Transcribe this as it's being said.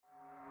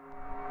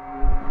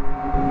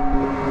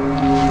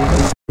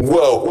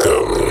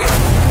Welcome,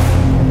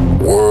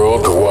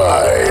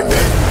 worldwide.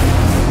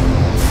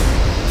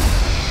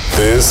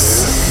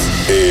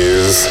 This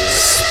is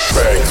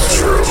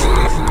Spectrum.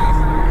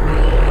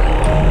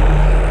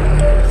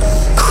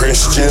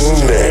 Christian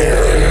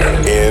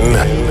Nairn in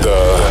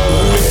the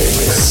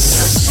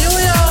mix.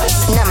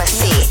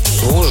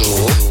 Namaste.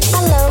 Bonjour.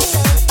 Hello.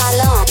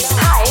 Hello.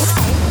 Hi.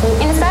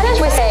 In Spanish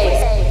we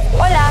say,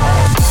 hola.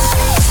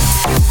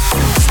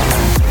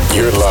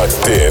 You're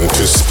locked in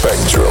to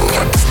Spectrum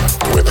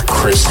with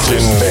Christian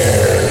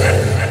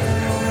Nairn.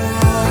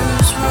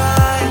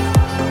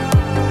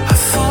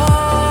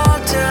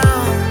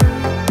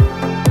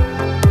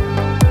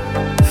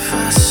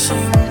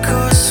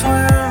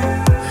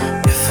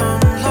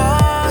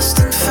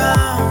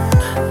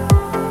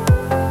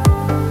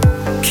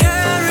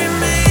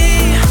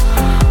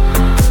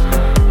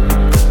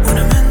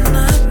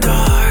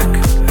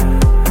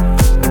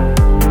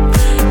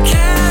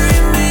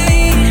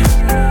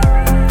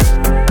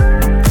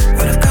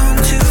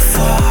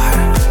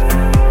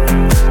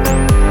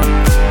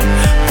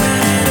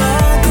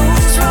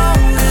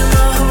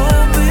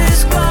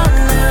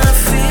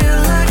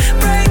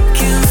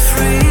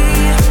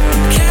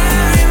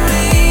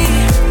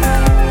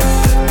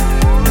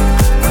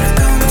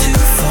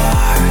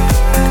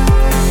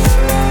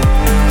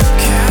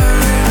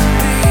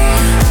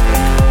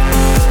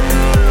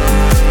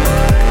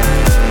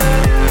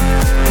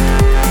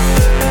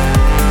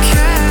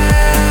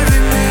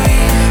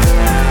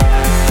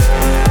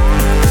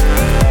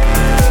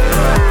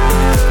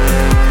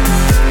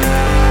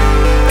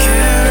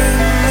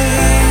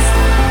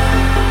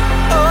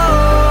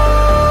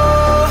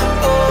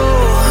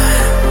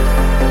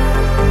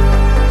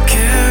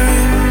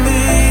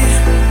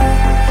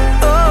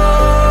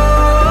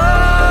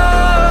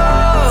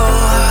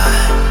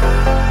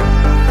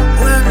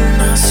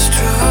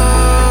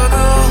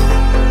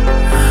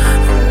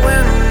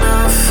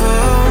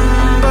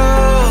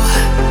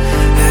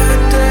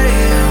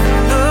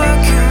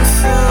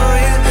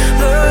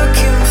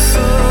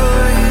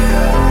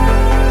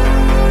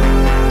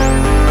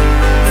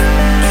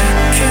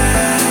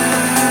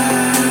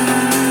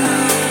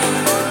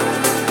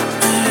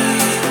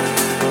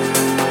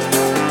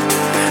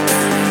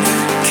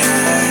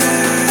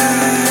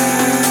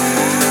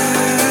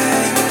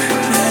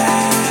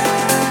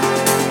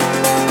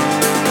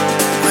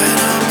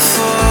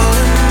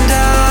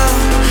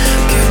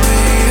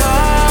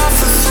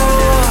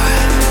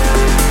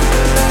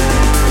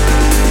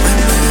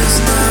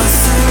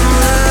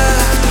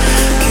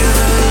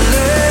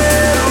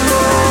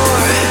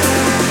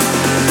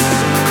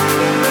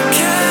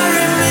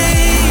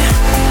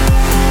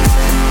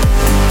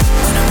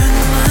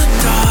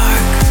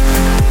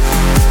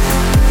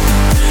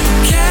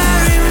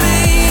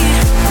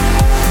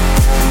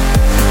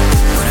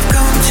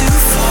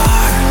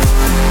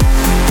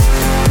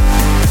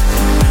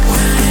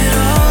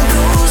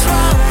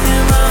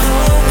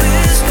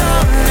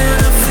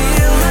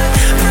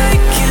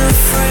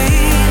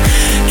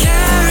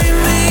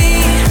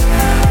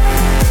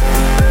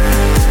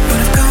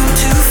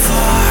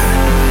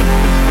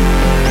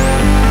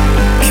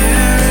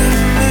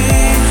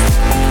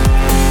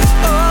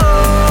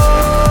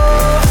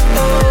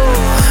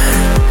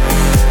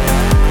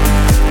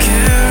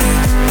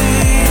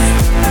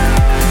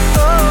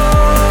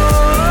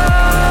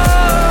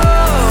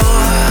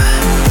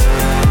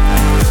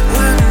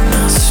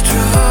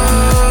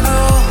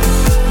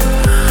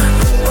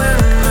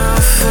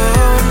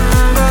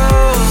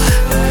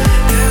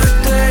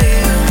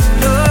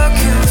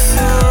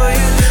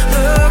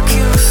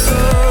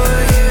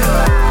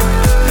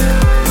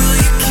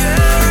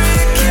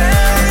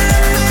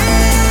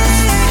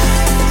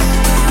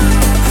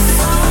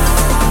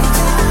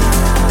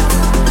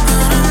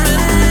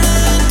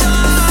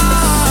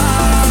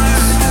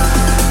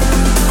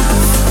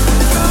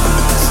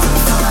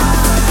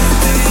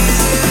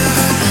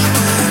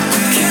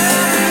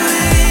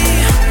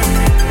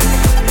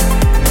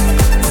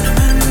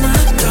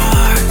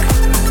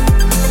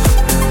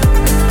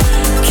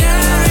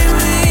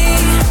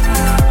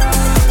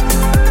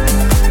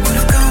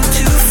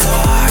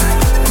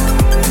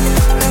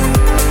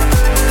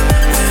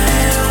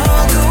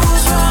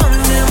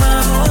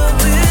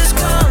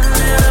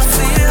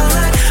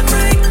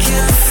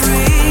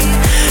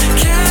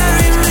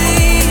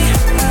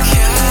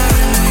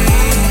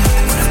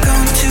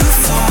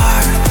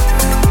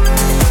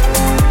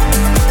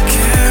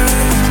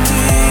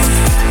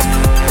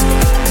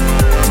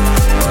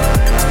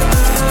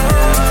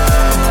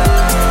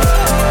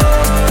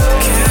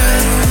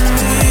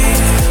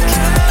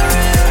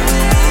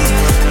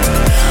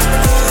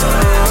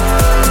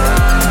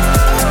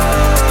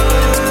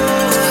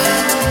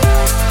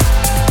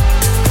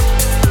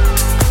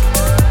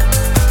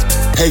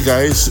 Hey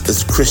guys,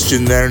 it's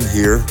Christian Nairn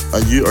here,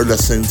 and you are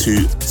listening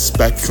to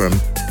Spectrum.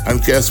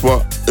 And guess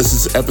what? This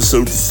is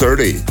episode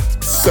 30.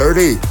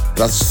 30!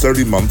 That's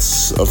 30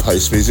 months of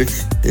house music.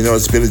 You know,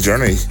 it's been a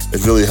journey.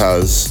 It really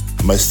has.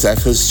 My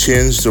set has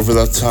changed over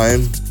that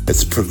time.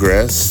 It's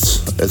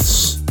progressed.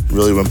 It's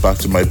really went back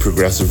to my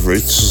progressive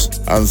roots,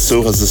 and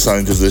so has the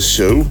sound of this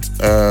show,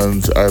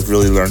 and I've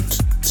really learned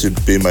to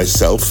be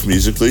myself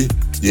musically.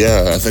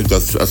 Yeah, I think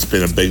that's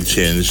been a big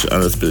change,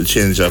 and it's been a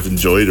change I've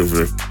enjoyed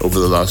over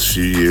the last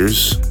few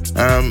years.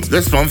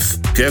 This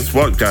month, guess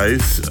what,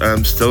 guys?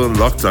 I'm still in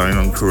lockdown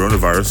on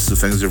coronavirus, so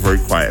things are very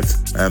quiet.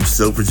 I'm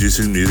still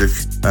producing music,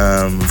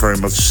 very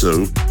much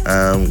so.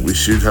 We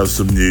should have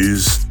some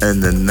news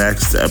in the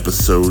next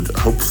episode,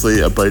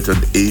 hopefully about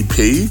an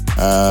EP,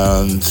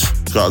 and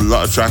got a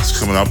lot of tracks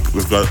coming up.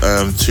 We've got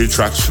 2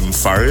 tracks from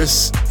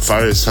Farius.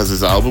 Farius has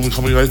his album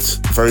coming out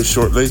very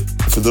shortly.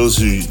 For those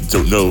who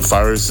don't know,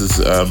 Farius is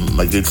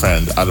my good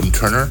friend Adam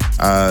Turner,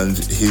 and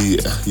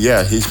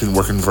he's been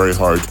working very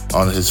hard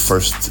on his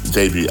first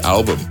debut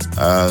album,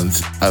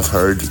 and I've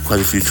heard quite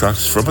a few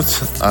tracks from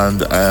it,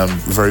 and I am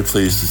very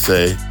pleased to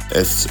say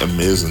it's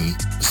amazing,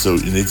 so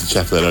you need to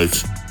check that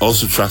out.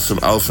 Also tracks from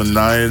Alpha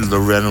 9,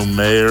 Loreno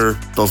Mayer,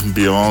 Above and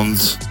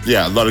Beyond.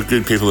 Yeah, a lot of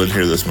good people in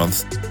here this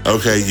month.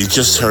 Okay, you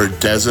just heard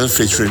Deza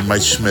featuring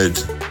Mike Schmid,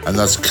 and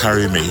that's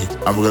Carry Me.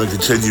 And we're going to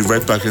continue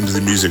right back into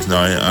the music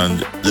now,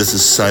 and this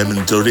is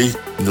Simon Doty,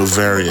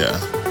 Novaria.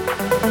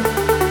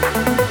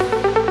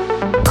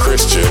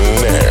 Christian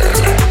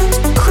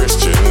Nairn.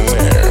 Christian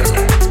Nairn.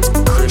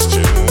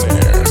 Christian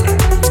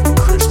Nairn.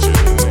 Christian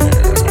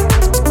Nairn.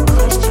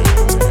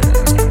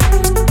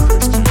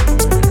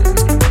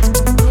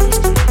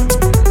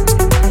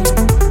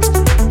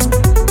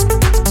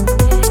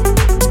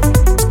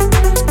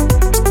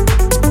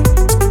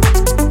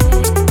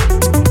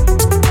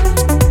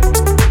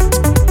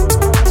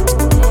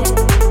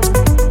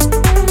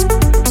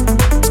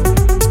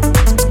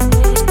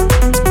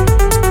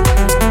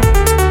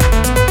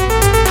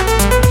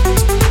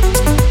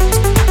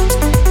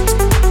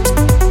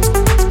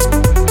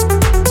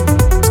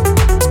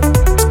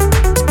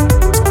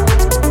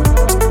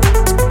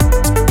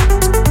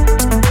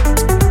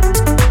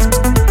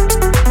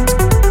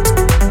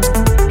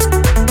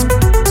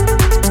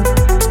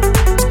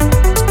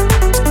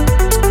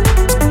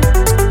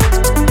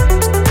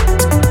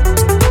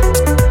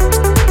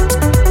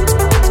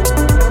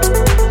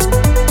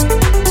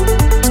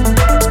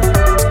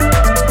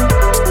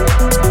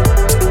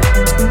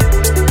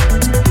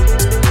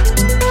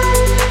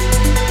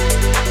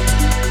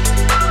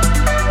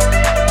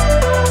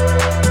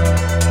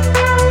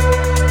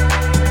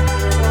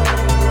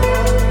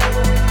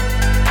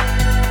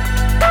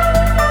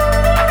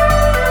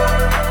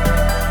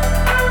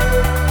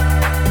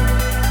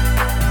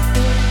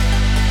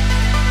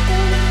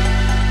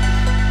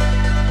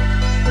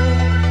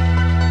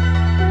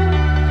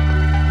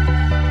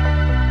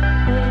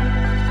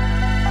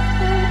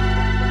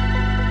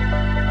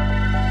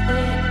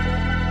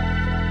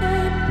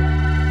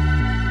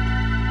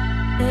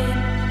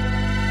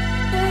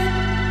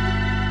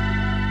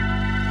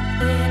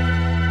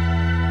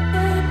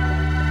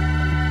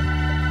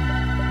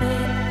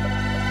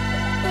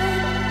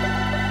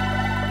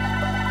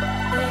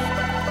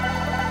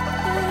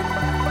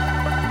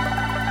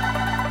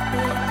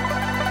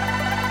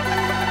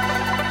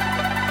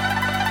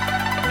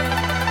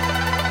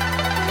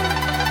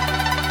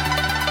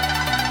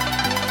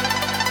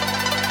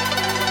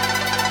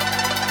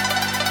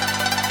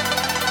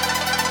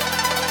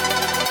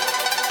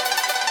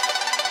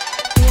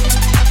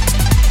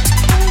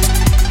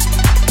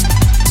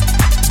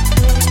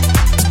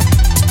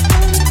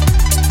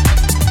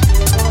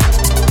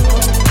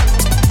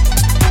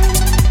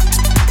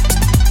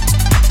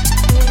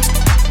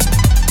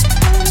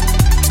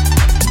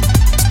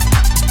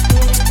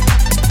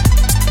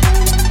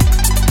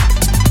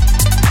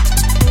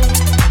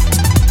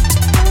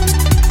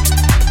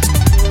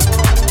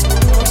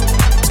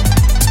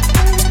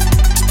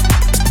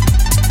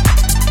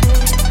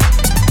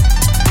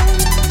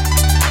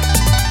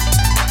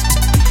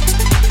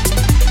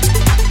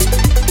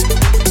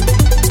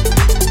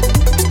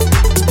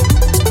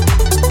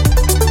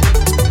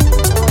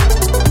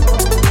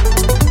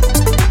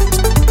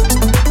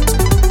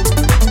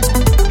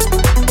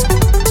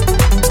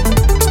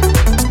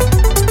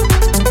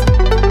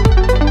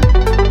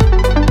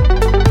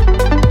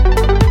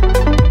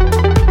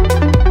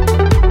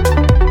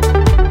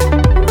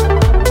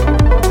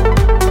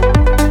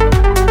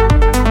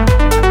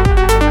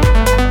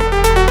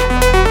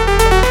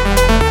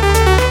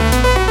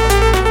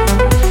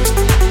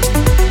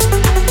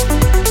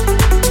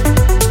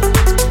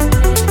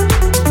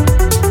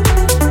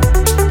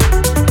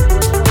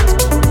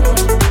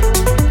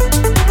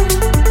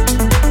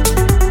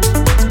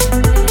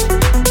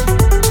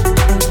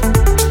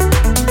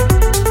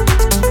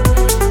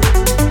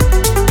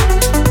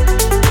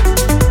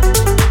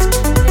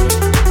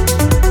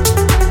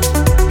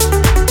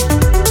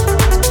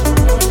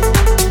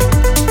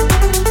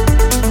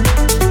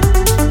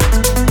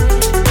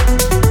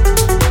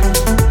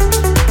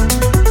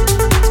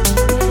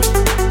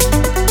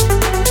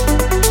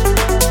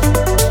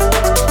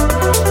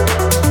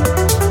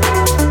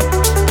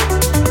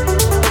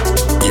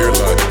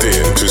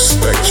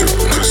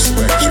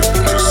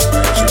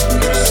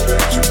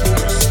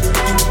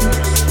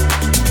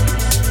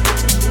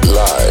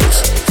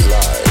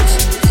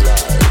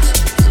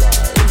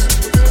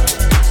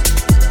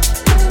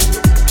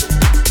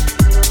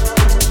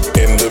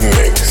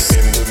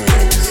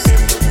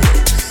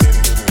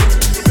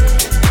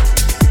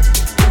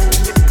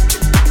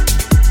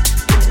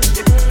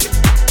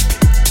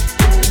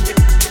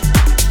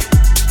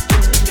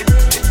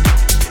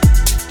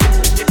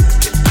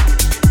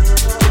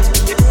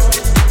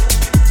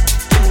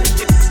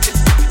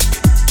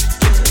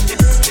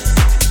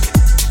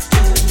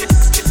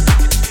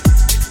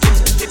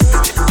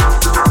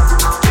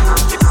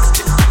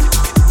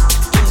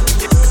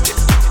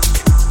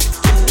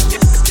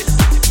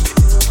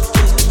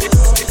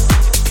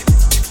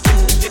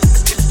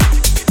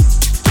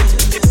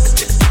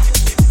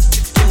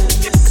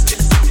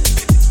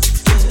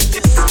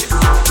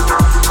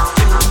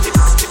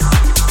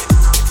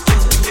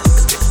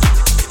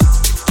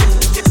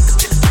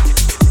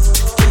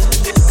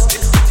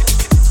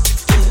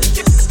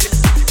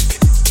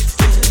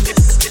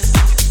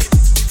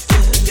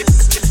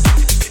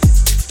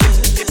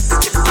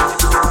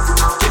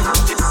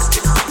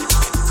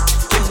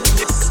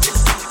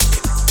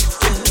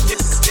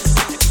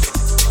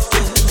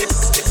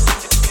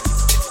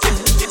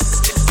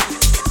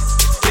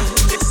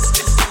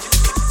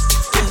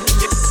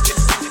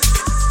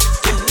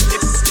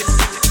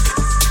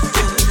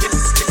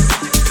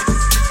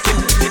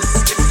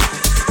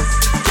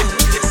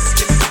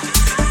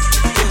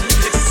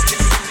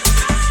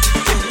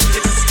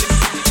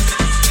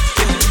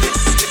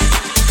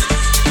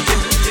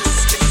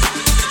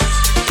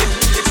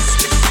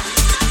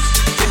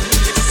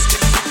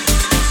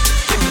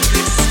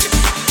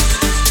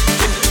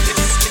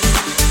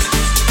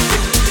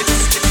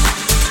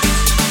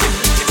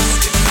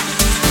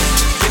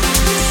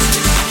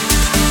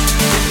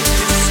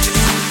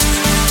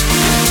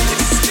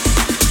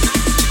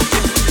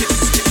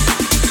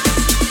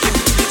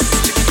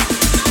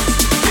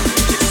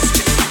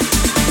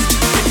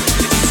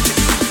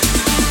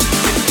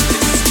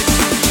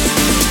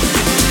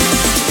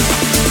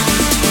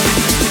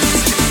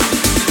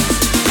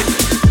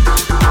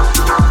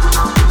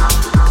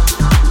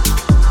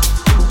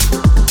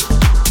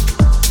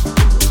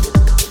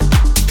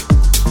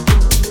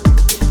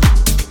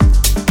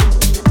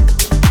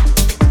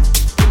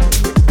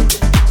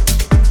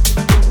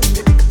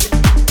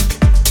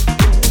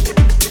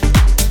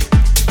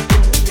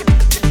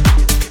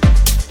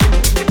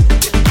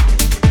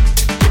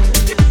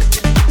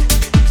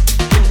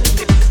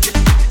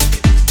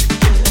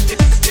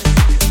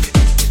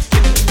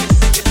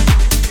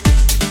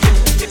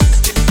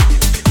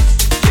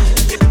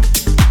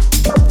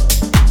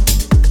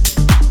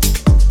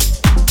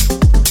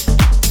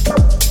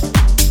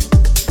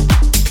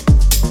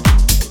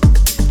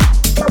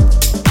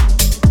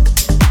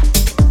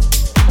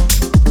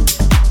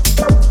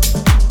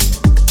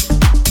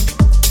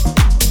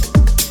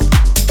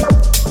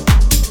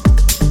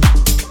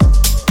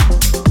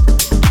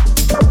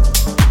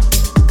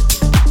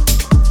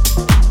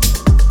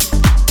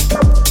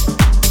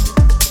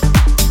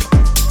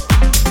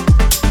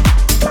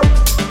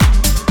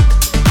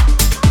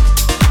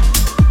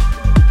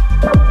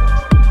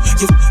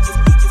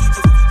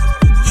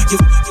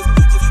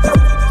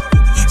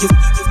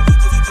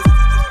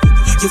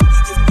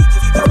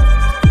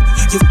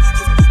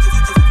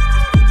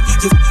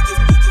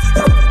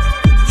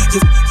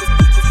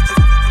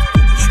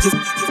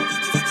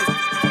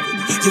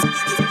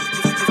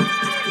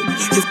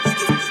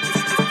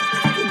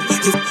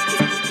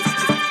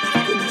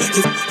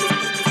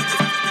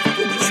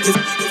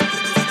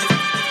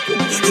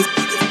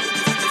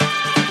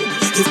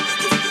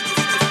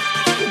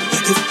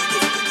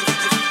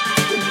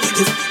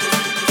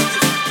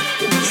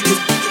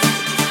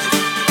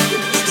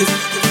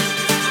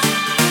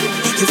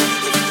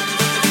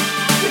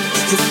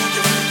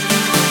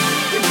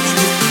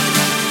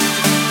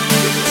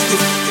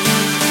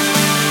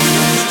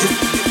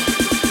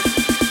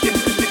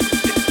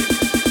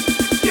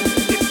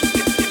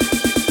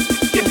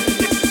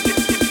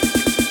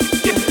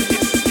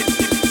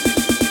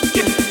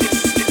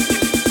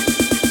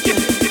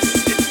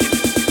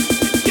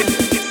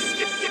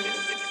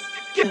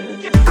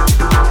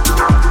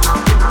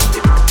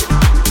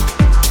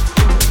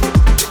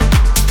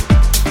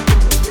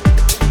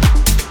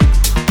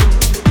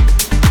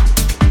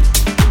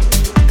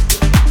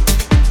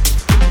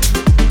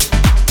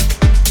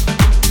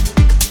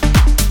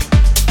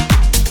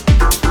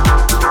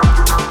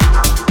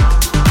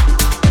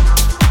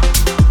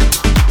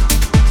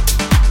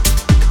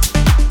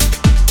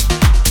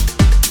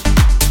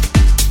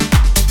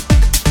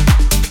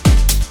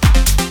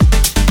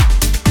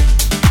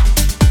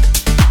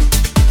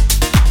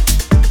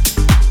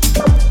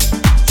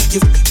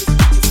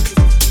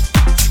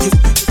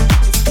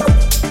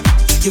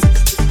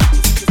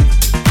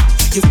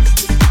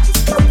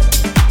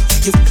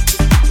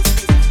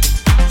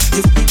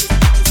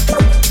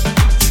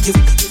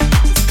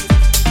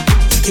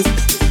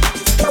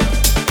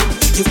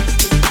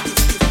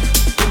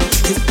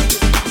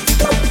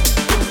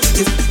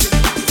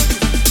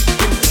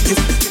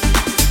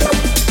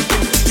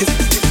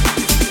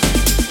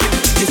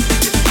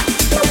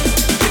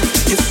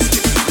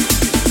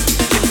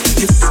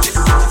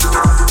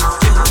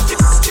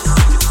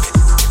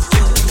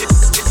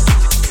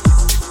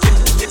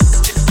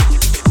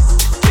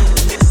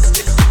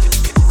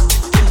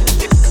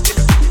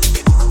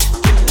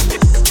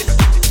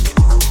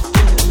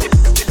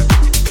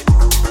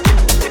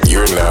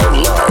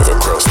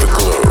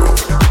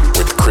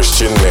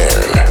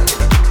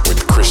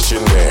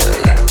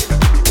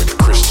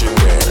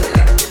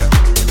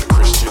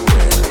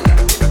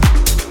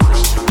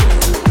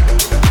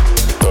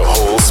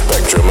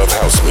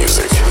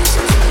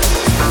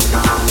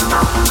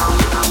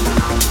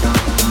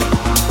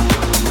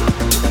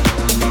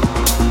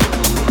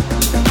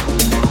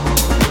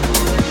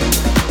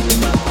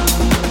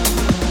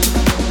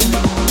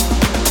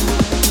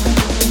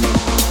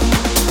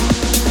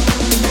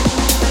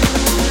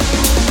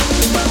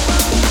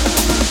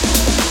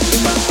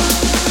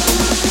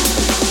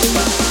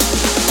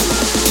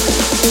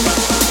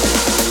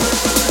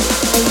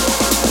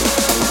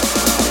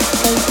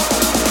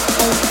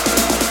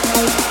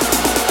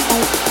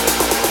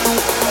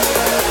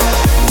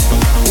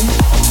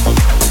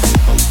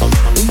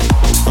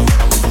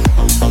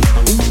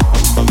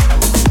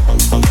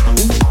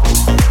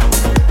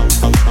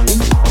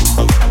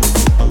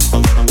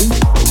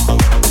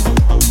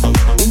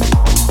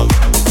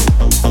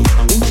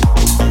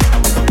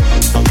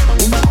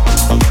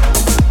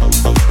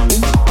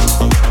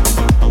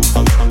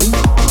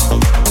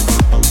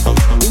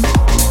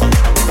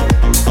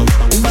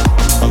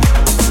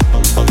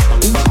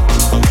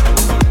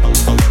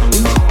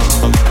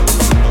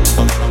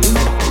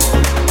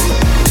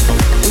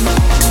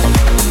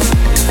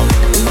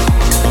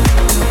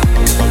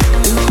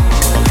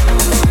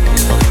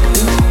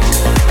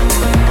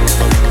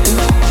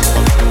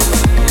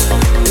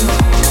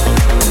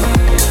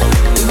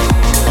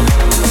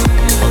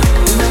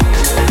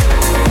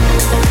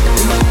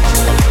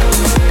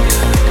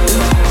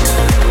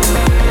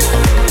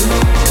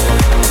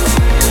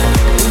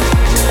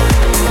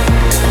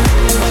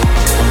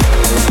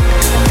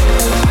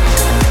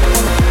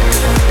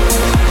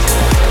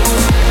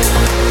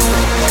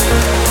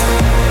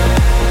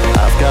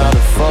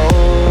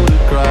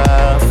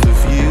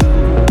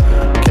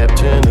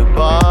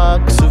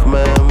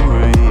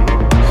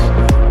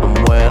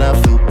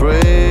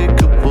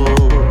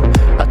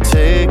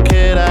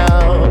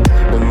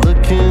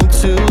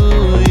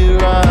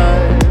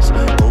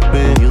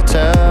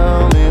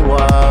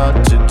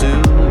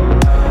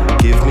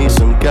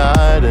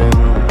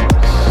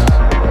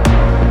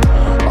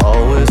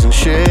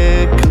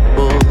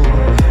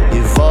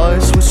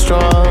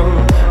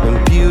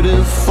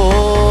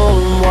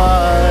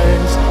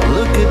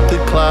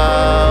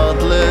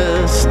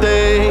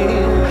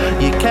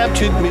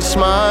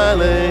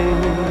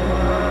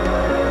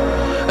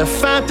 A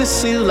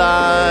fantasy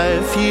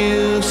life,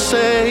 you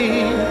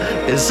say,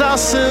 is our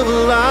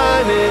silver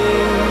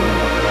lining.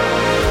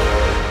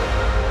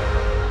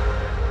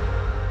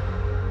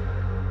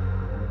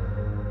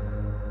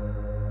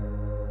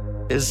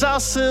 Is our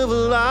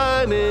silver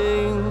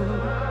lining.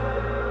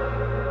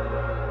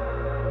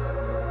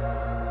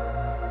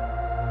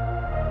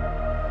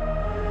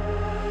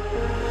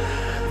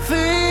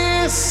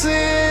 This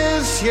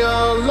is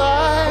your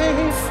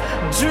life.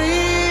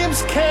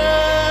 Dreams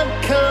can't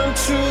come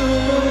true,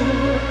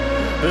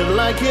 but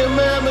like your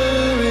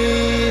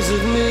memories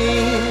of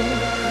me,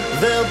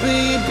 they'll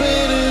be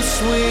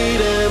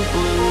bittersweet and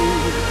blue.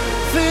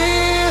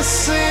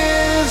 This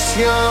is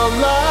your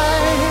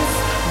life.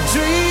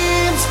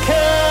 Dreams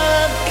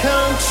can't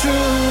come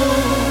true,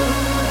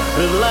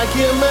 but like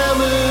your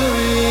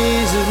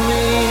memories of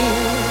me,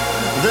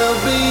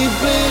 they'll be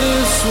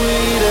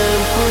bittersweet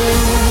and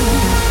blue.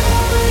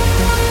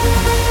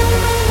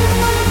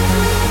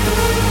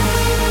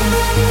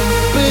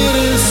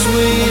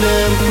 Bittersweet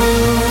and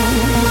blue.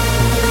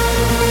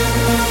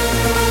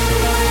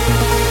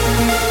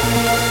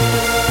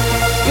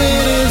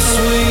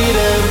 Bittersweet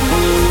and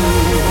blue.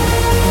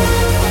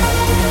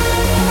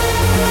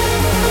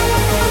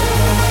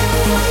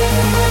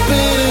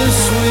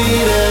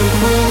 Bittersweet and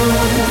blue.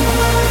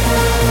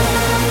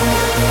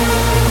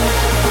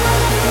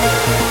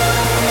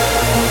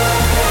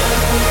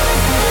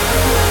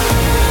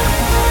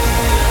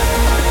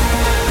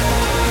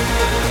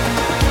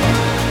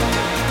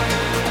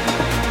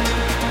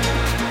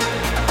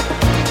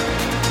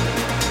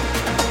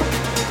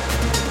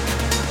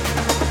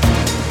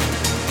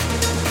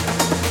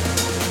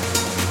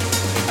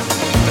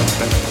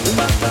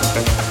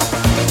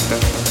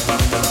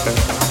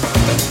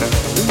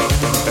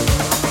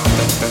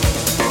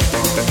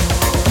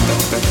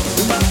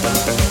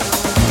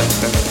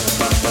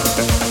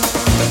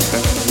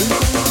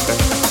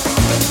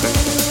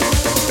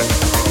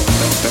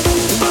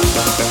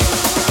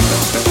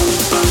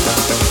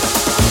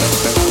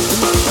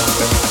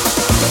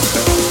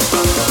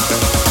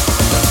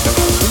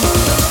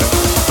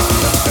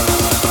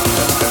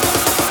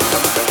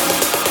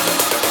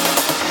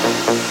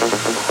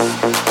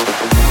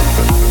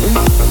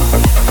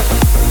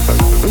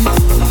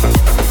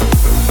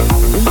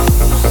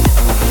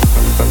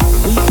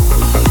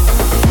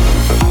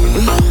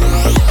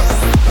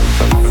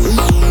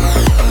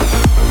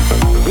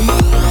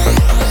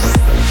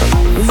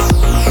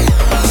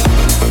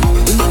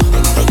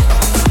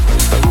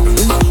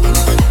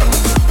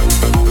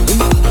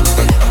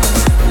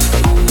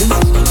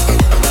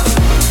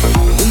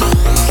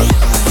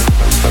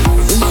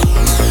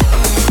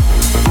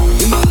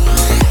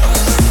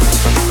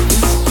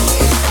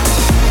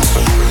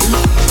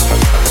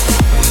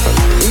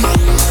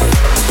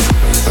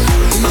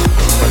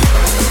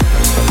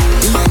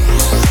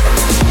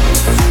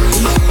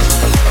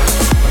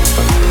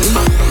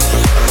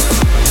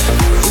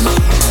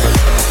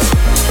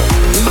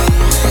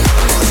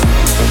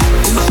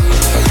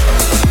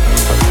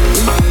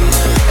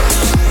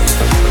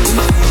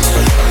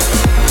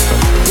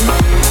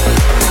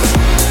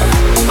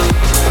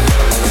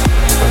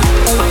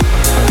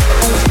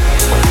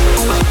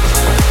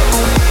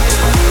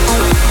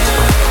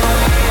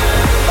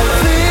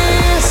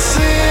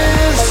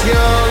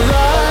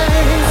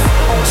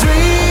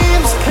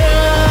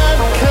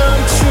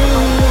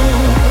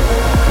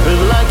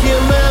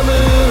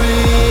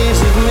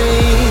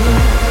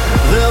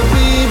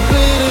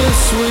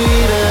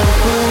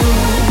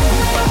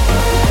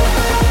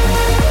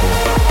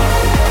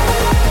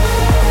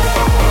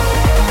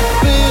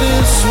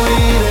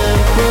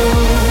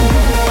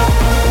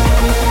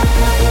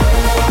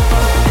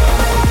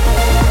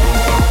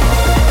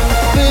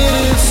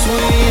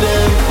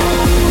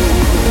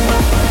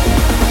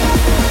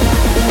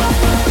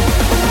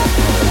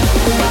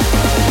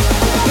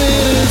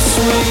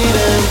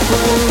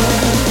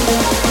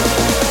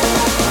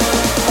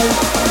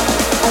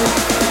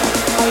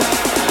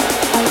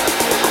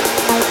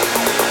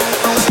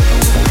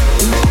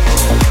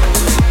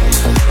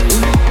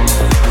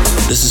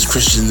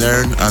 Christian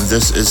Nairn, and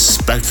this is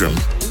Spectrum.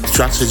 The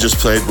tracks I just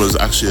played was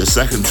actually a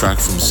second track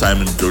from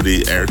Simon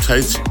Doty,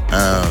 Airtight.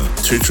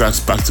 2 tracks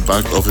back to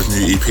back of his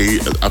new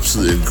EP,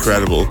 absolutely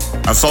incredible.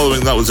 And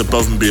following that was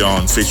Above and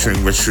Beyond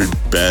featuring Richard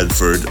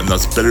Bedford, and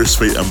that's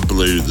Bittersweet and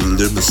Blue, the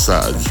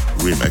Lumisad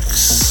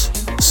remix.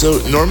 So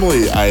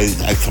normally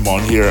I come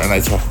on here and I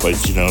talk about,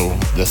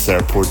 this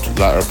airport,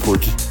 that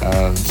airport,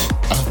 and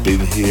I've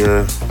been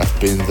here, I've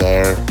been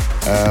there.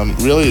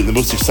 Really, the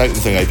most exciting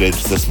thing I did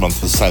this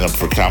month was sign up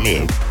for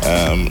Cameo.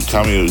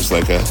 Cameo is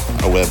like a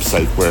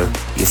website where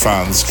your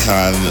fans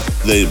can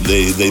they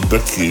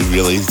book you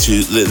really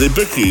they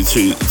book you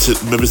to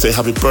maybe say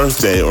happy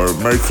birthday or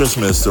Merry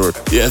Christmas, or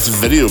it's a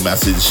video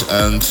message.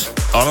 And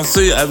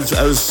honestly, I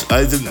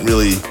didn't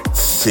really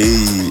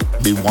see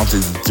me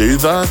wanting to do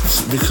that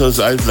because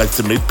I'd like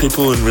to meet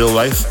people in real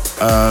life.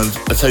 And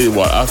I tell you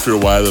what, after a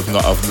while of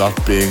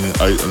not being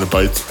out and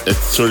about, it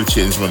sort of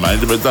changed my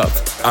mind about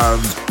that.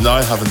 And now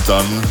I haven't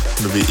done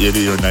maybe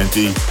 80 or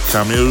 90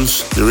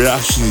 cameos. The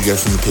reaction you get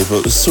from the people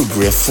is so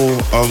grateful.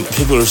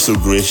 People are so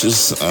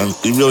gracious, and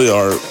you really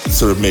are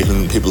sort of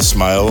making people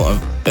smile.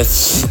 And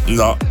it's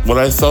not what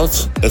I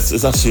thought.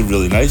 It's actually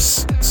really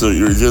nice. So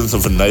you're doing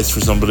something nice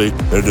for somebody.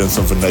 They're doing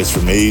something nice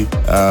for me.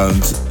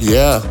 And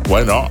yeah,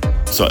 why not?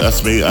 So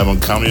that's me. I'm on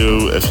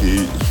Cameo. If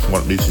you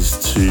want me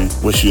to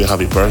wish you a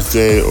happy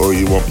birthday, or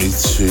you want me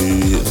to,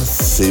 let's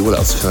see, what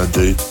else can I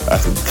do? I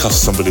can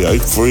cuss somebody out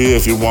for you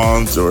if you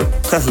want, or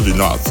preferably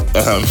not.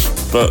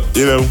 But,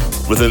 you know,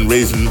 within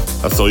reason,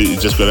 that's all you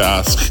just got to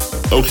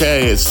ask.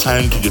 Okay, it's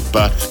time to get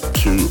back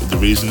to the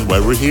reason why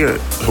we're here,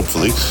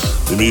 hopefully,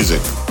 the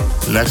music.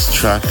 Next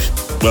track,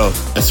 well,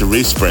 it's a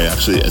respray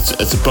actually.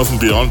 It's above and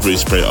beyond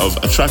respray of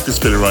a track that's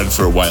been around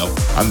for a while,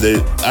 and they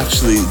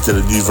actually did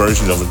a new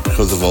version of it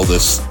because of all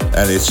this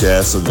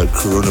NHS and the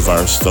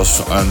coronavirus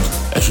stuff. And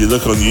if you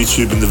look on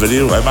YouTube in the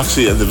video, I'm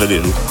actually in the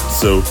video,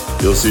 so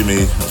you'll see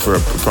me for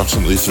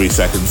approximately 3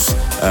 seconds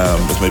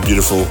with my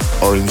beautiful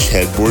orange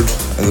headboard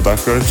in the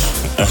background.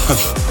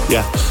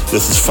 Yeah,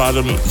 this is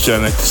Fathom,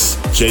 Genix,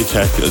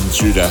 J-Tech and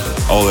Judah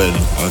all in,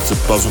 and it's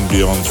above and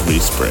beyond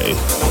respray.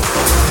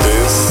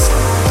 This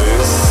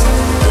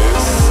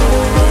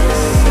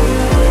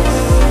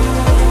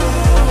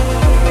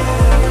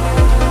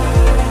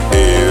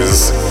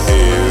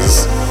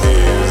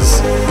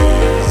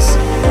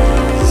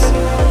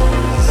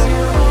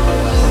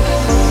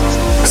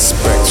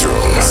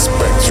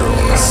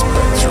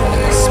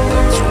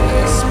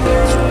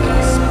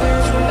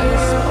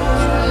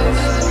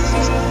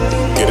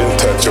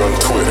on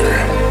Twitter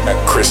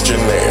at Christian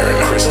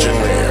Nairn. Christian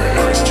Nairn.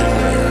 Christian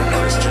Nairn.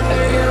 Christian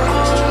Nairn.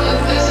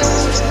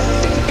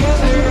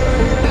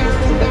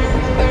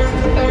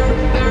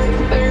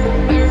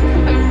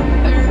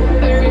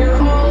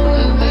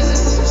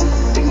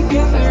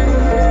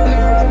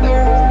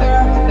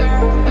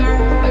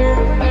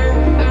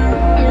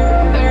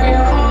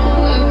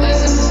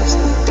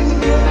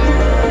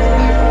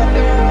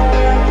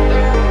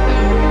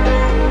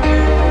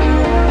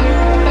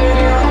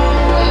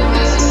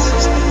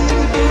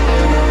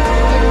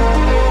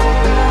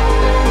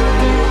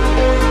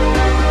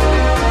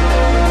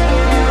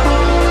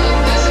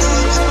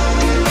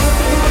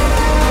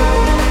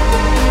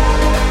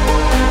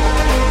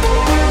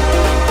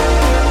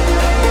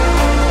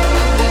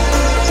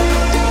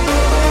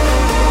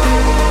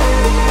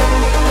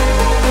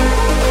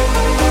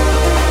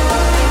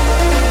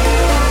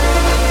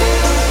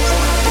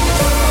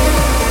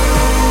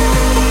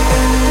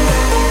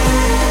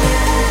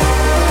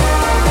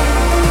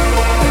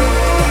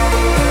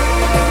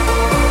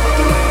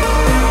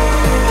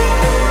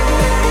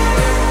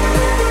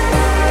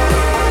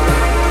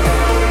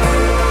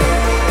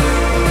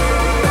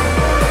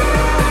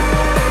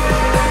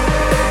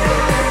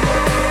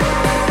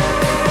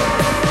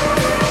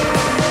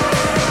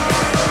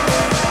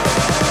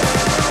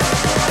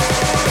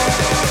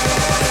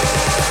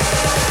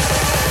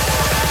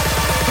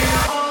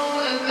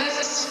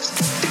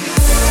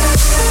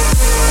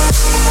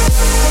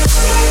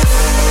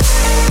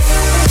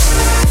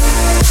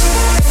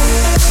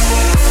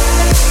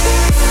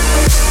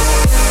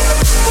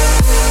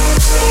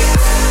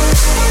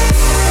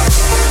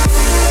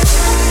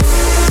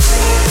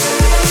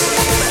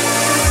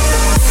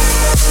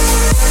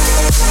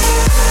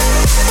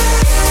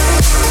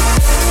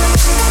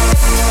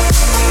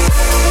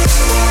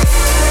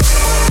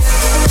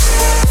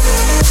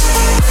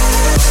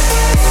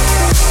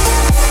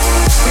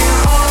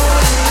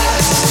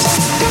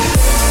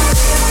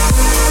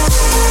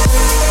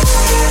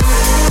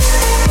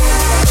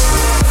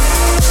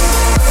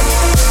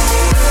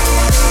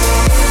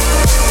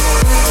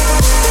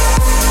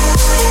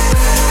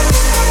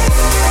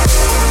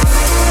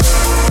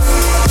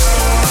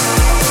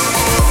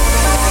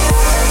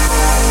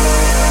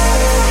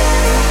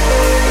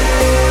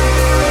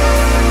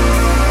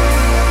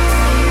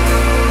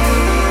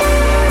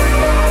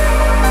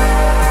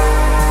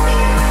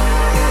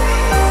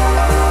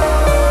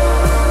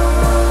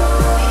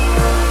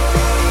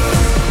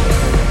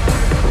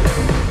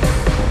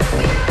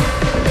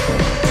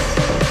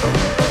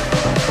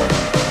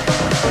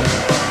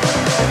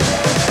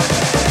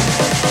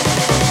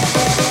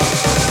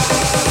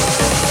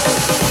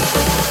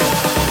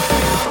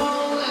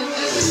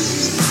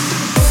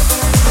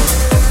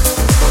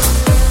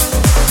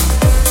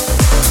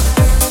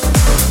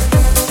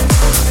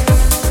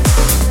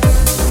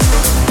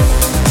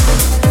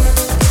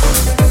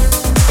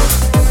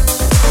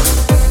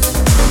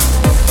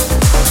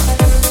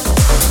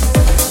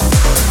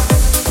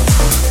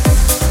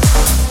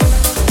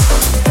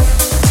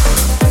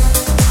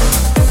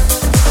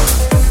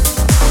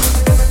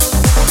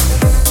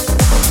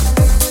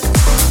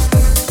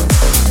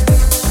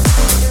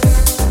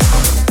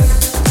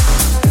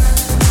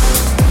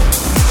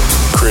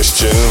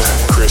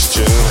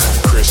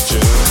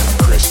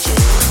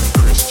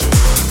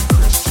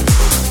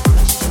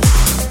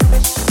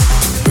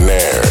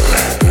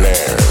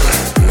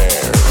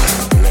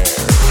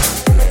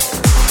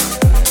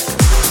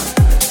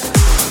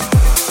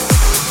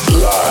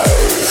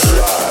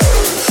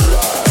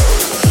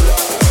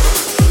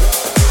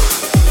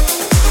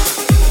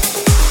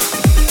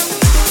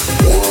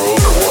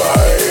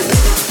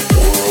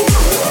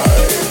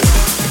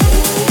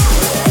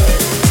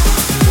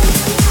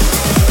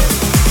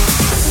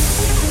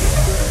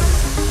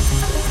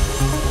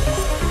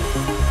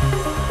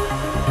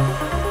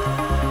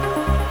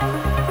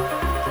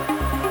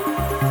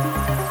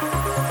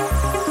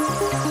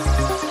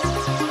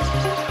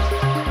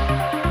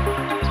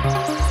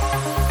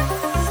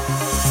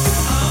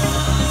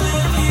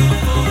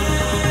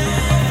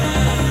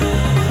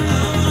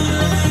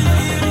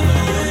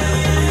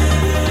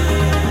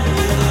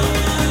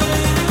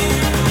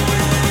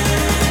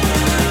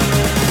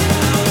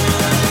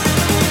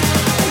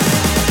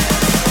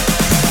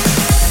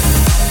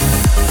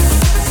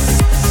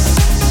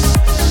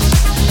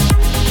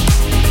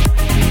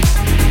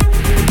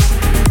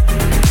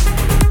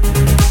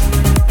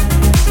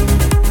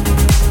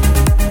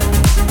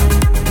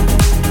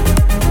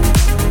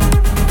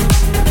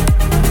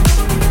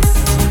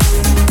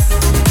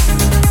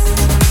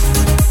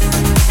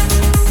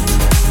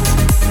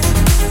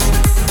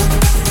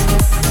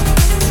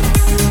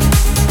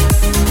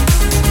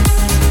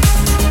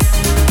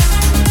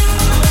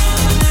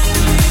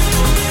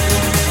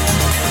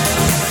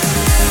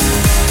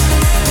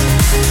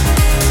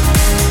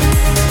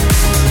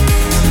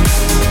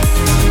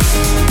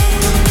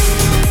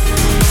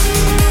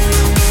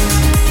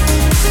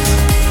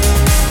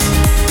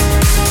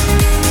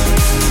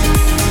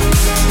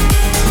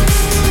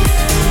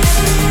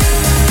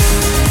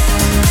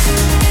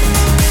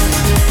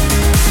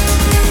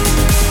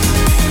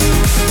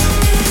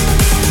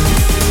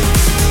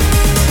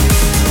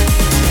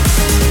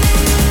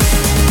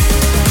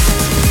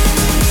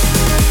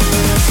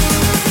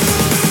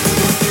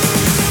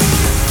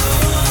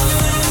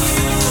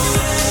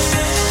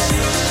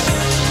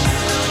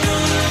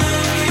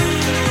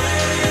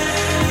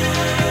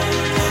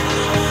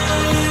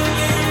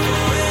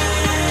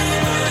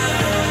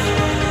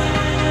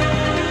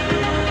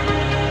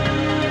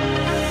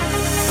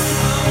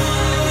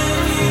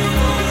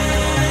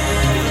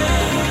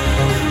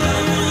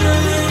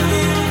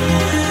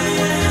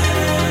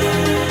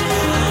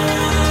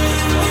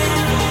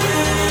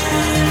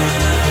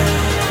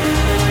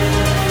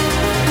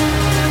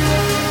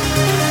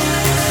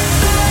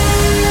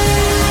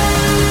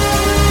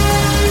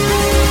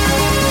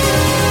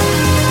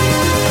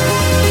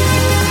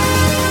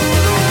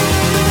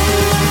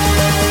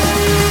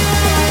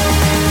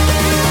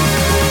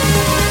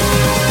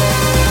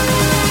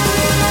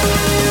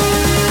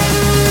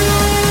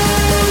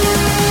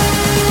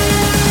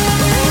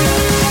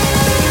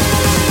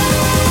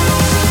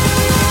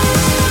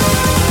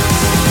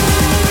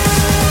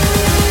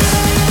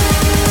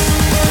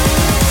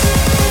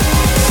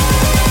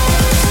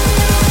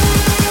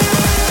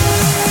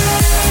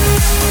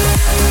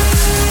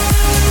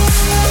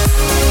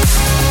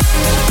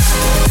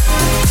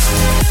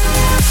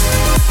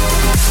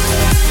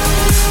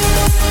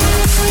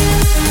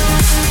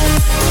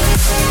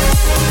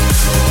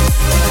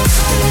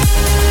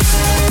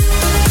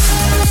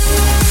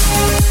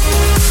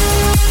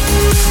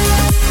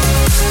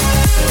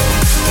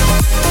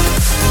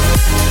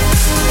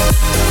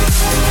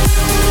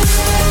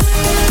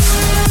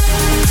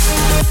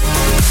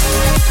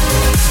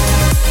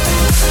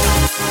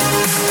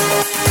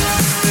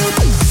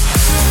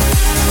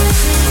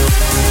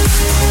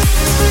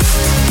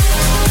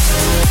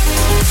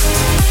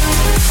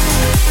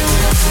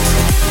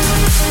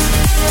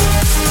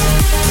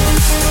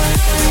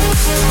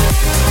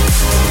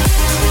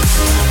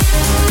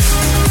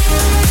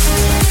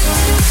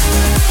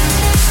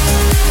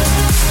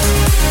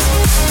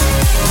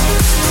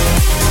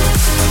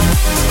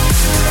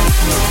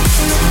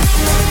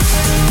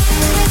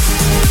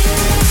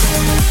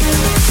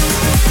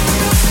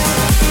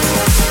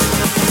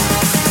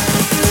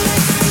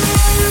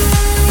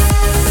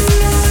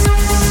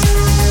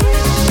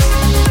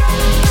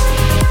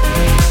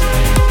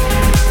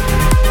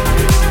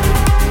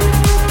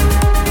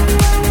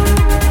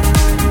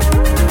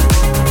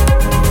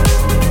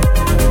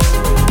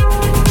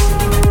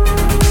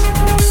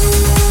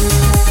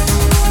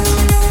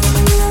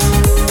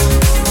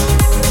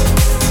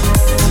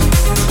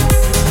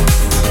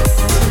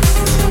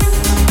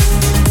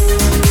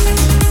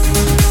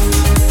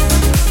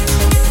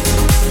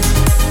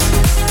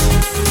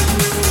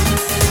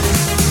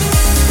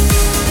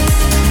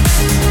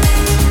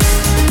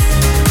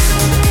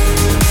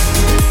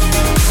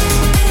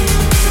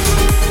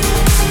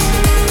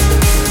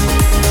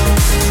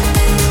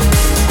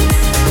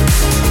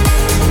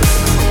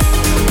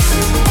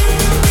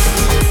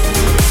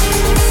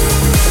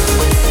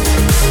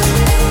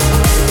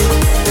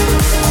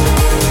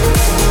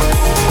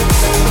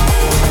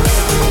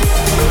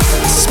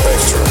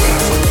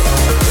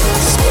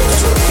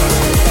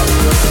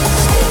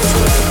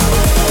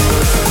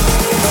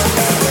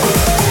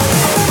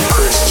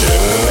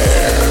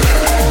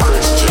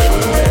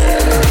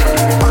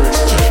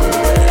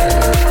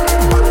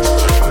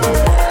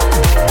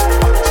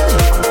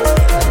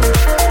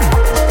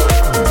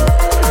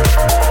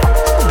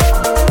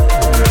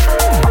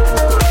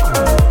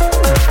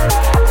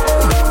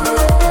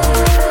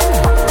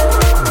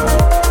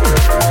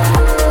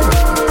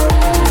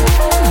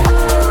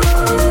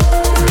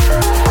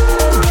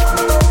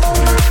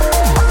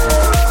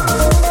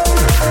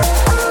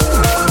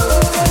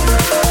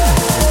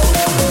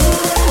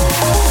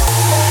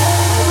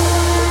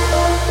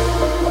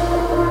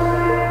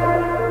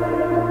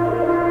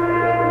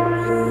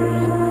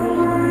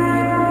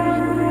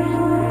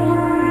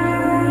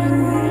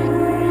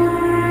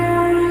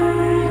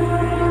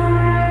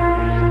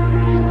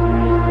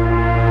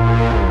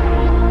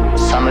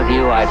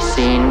 view I've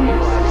seen,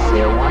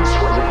 there once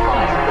was a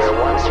fire. There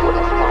once was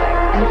a fire.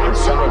 And for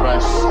some of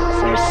us,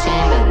 there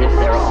seem as if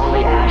there are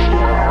only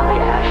ashes.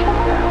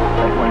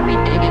 But when we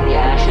dig in the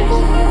ashes,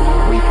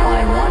 we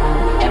find one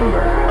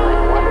ember.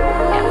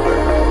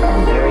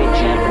 And very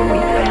gently we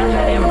fan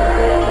that ember.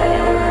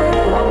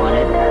 Blow on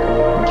it,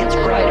 it gets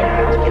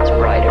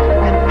brighter.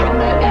 And from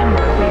that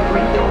ember, we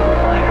rebuild the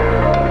fire.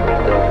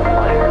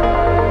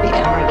 The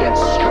ember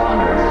gets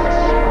stronger.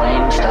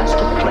 Flame starts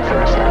to flicker.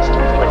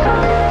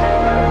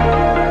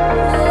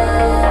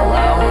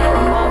 Allow for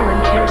a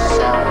moment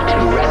yourself to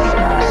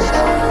recognize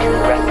the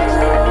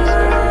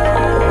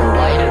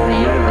light of the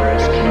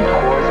universe can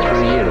pour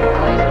through you.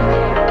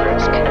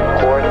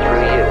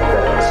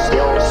 The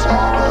still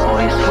small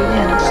voice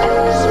within.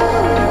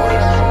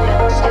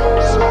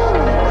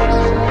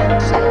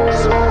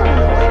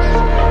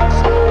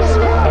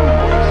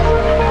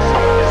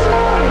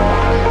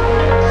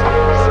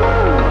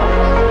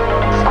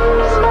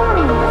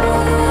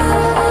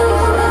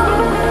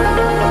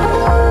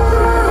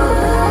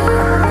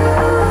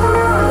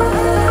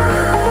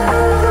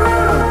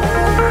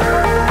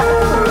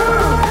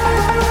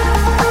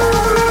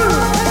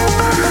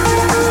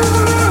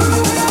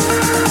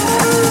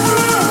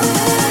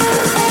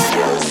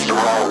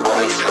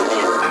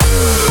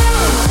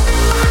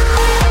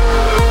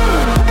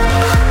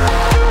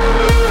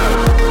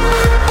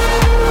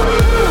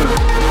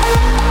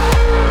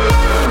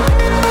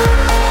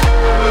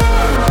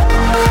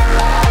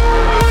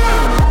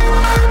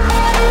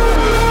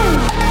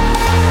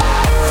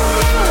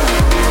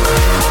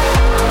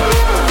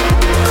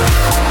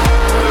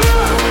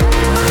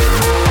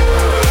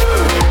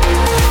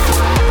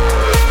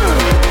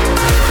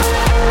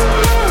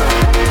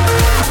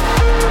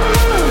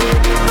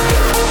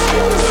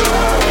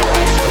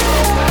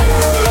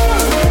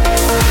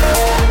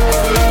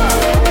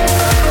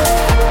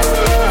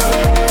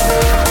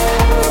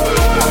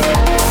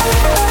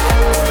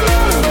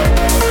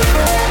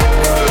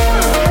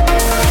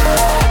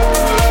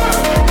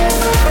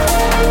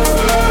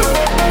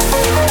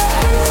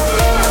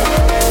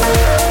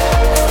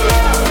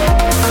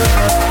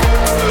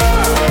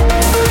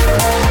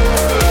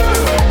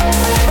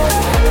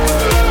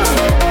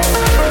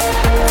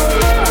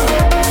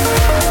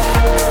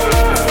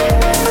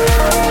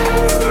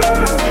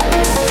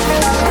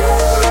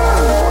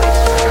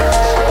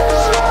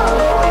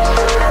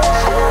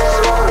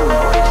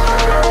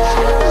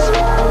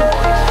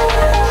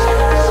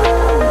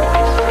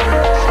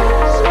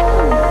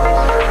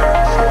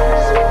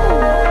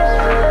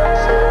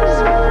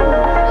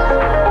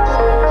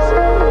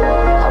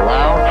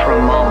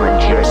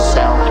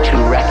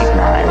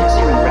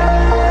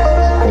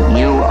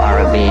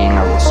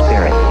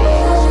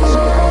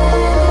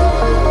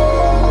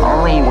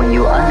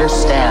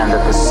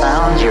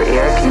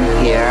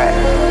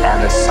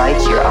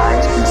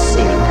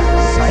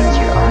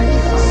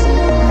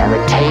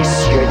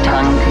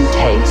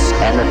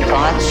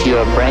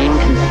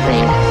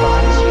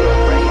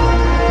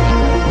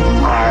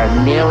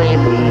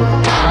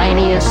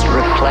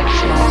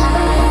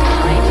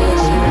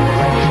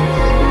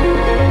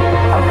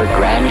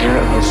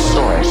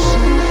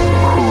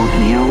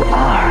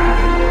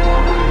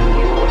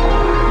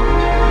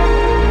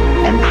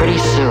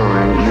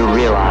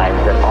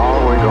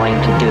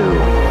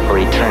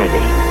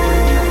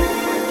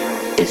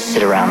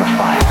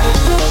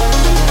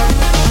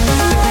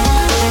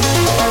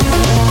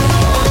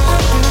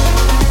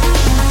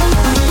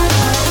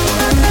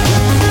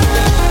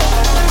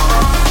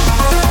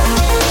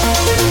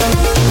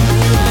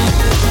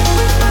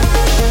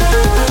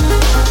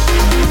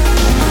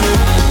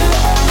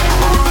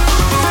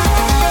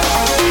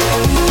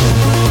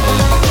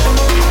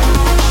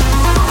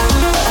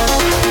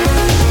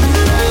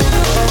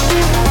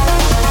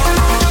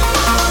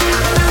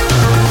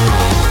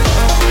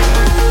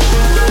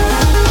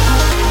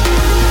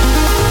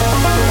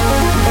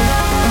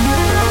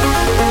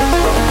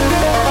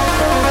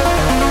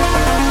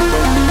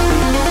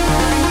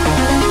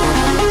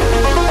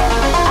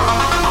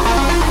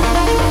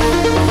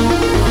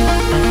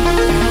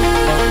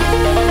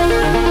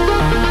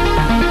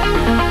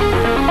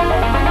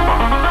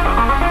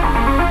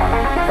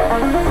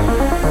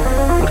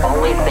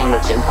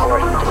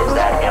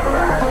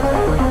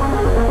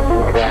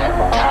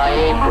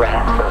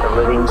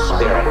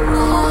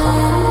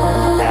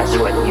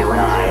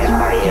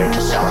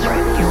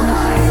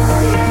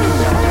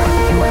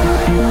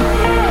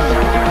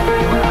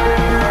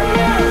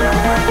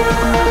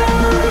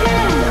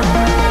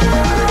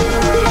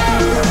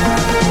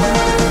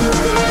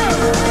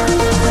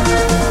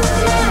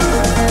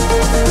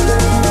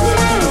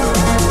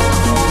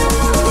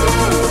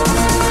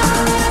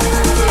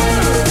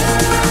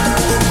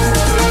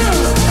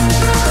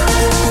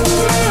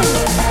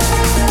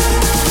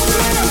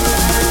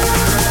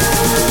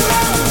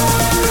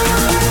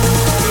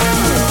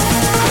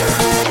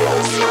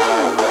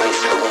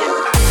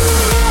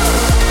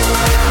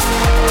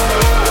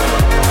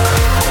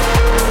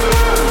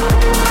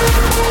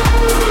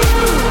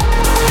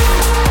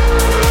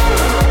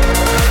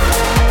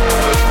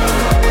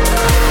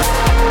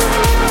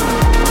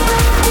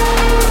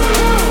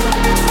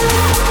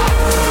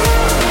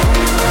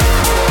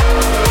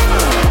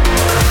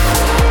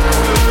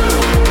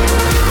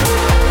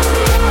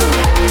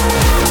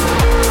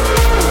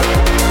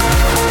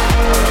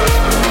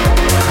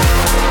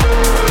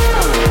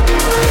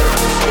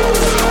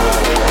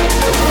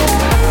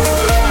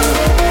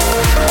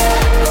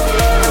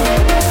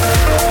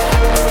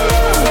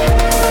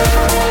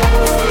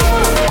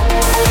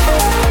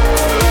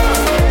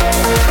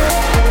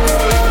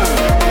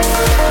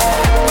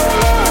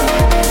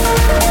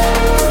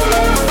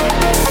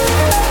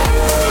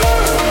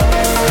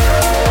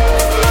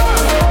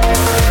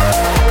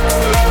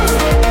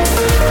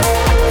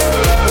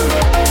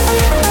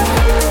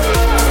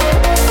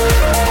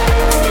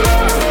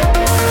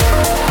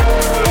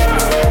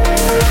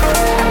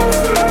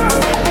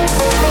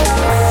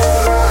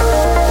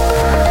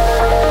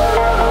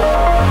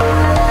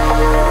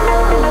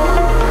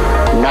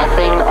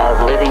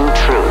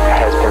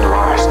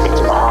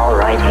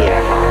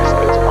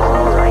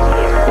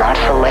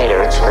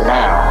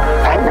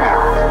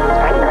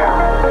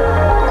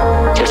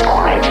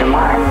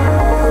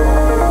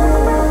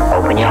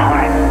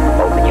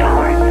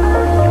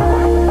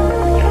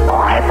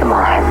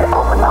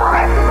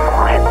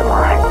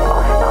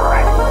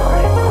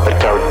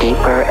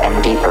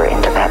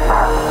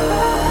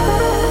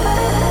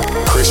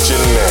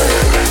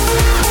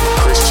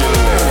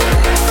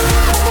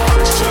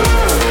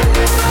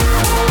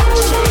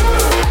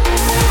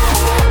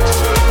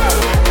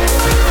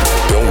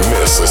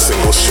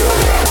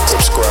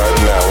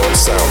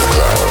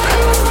 SoundCloud.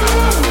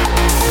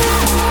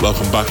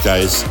 Welcome back,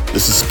 guys.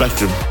 This is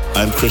Spectrum.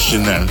 I'm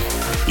Christian Nairn.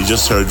 You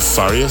just heard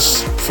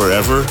Farius,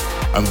 Forever,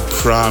 and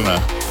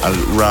Prana, and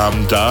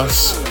Ram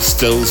Das,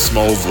 Still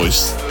Small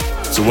Voice.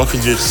 So what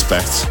can you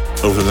expect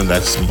over the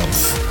next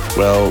month?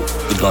 Well,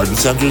 the garden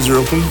centres are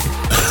open.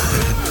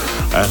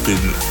 I've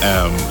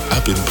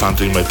been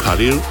planting my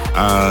patio,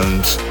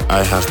 and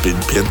I have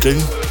been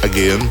painting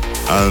again,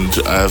 and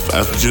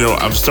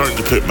I'm starting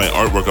to put my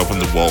artwork up on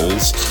the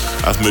walls.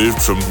 I've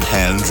moved from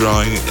pen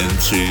drawing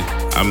into,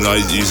 I'm now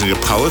using a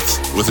palette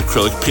with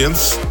acrylic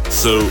paints,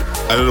 so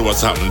I don't know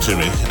what's happening to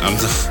me. I'm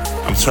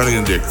turning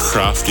into a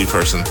crafty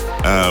person.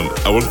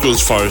 I won't go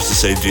as far as to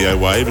say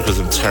DIY because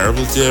I'm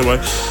terrible at DIY,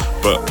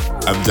 but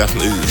I'm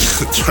definitely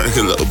turning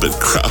a little bit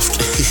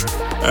crafty.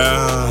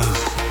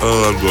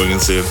 I'm going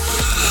insane.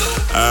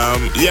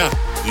 Yeah,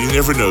 you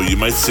never know. You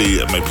might see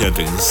my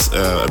paintings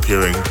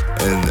appearing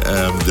in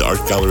the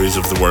art galleries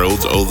of the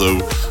world,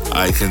 although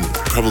I can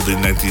probably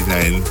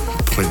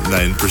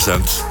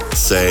 99.9%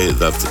 say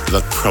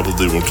that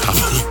probably won't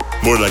happen.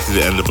 More likely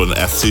to end up on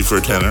Etsy for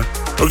a tenner.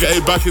 Okay,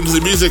 back into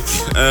the music,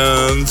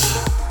 and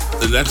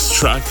the next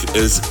track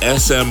is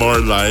SMR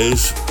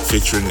Live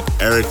featuring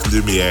Eric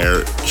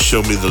Lumiere,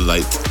 Show Me the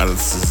Light, and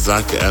it's the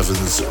Zach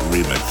Evans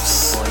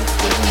remix.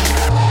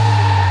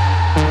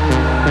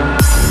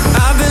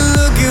 I've been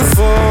looking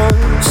for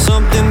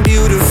something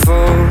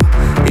beautiful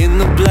in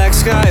the black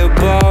sky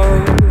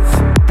above.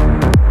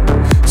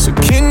 So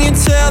can you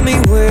tell me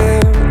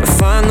where to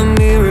find the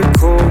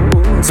miracle?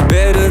 It's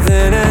better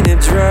than any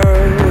drug.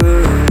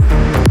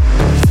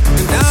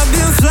 And I've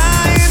been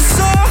flying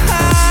so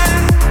high,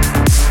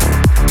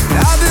 and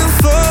I've been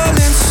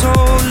falling so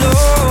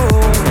low.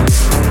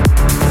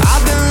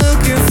 I've been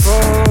looking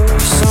for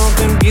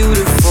something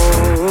beautiful.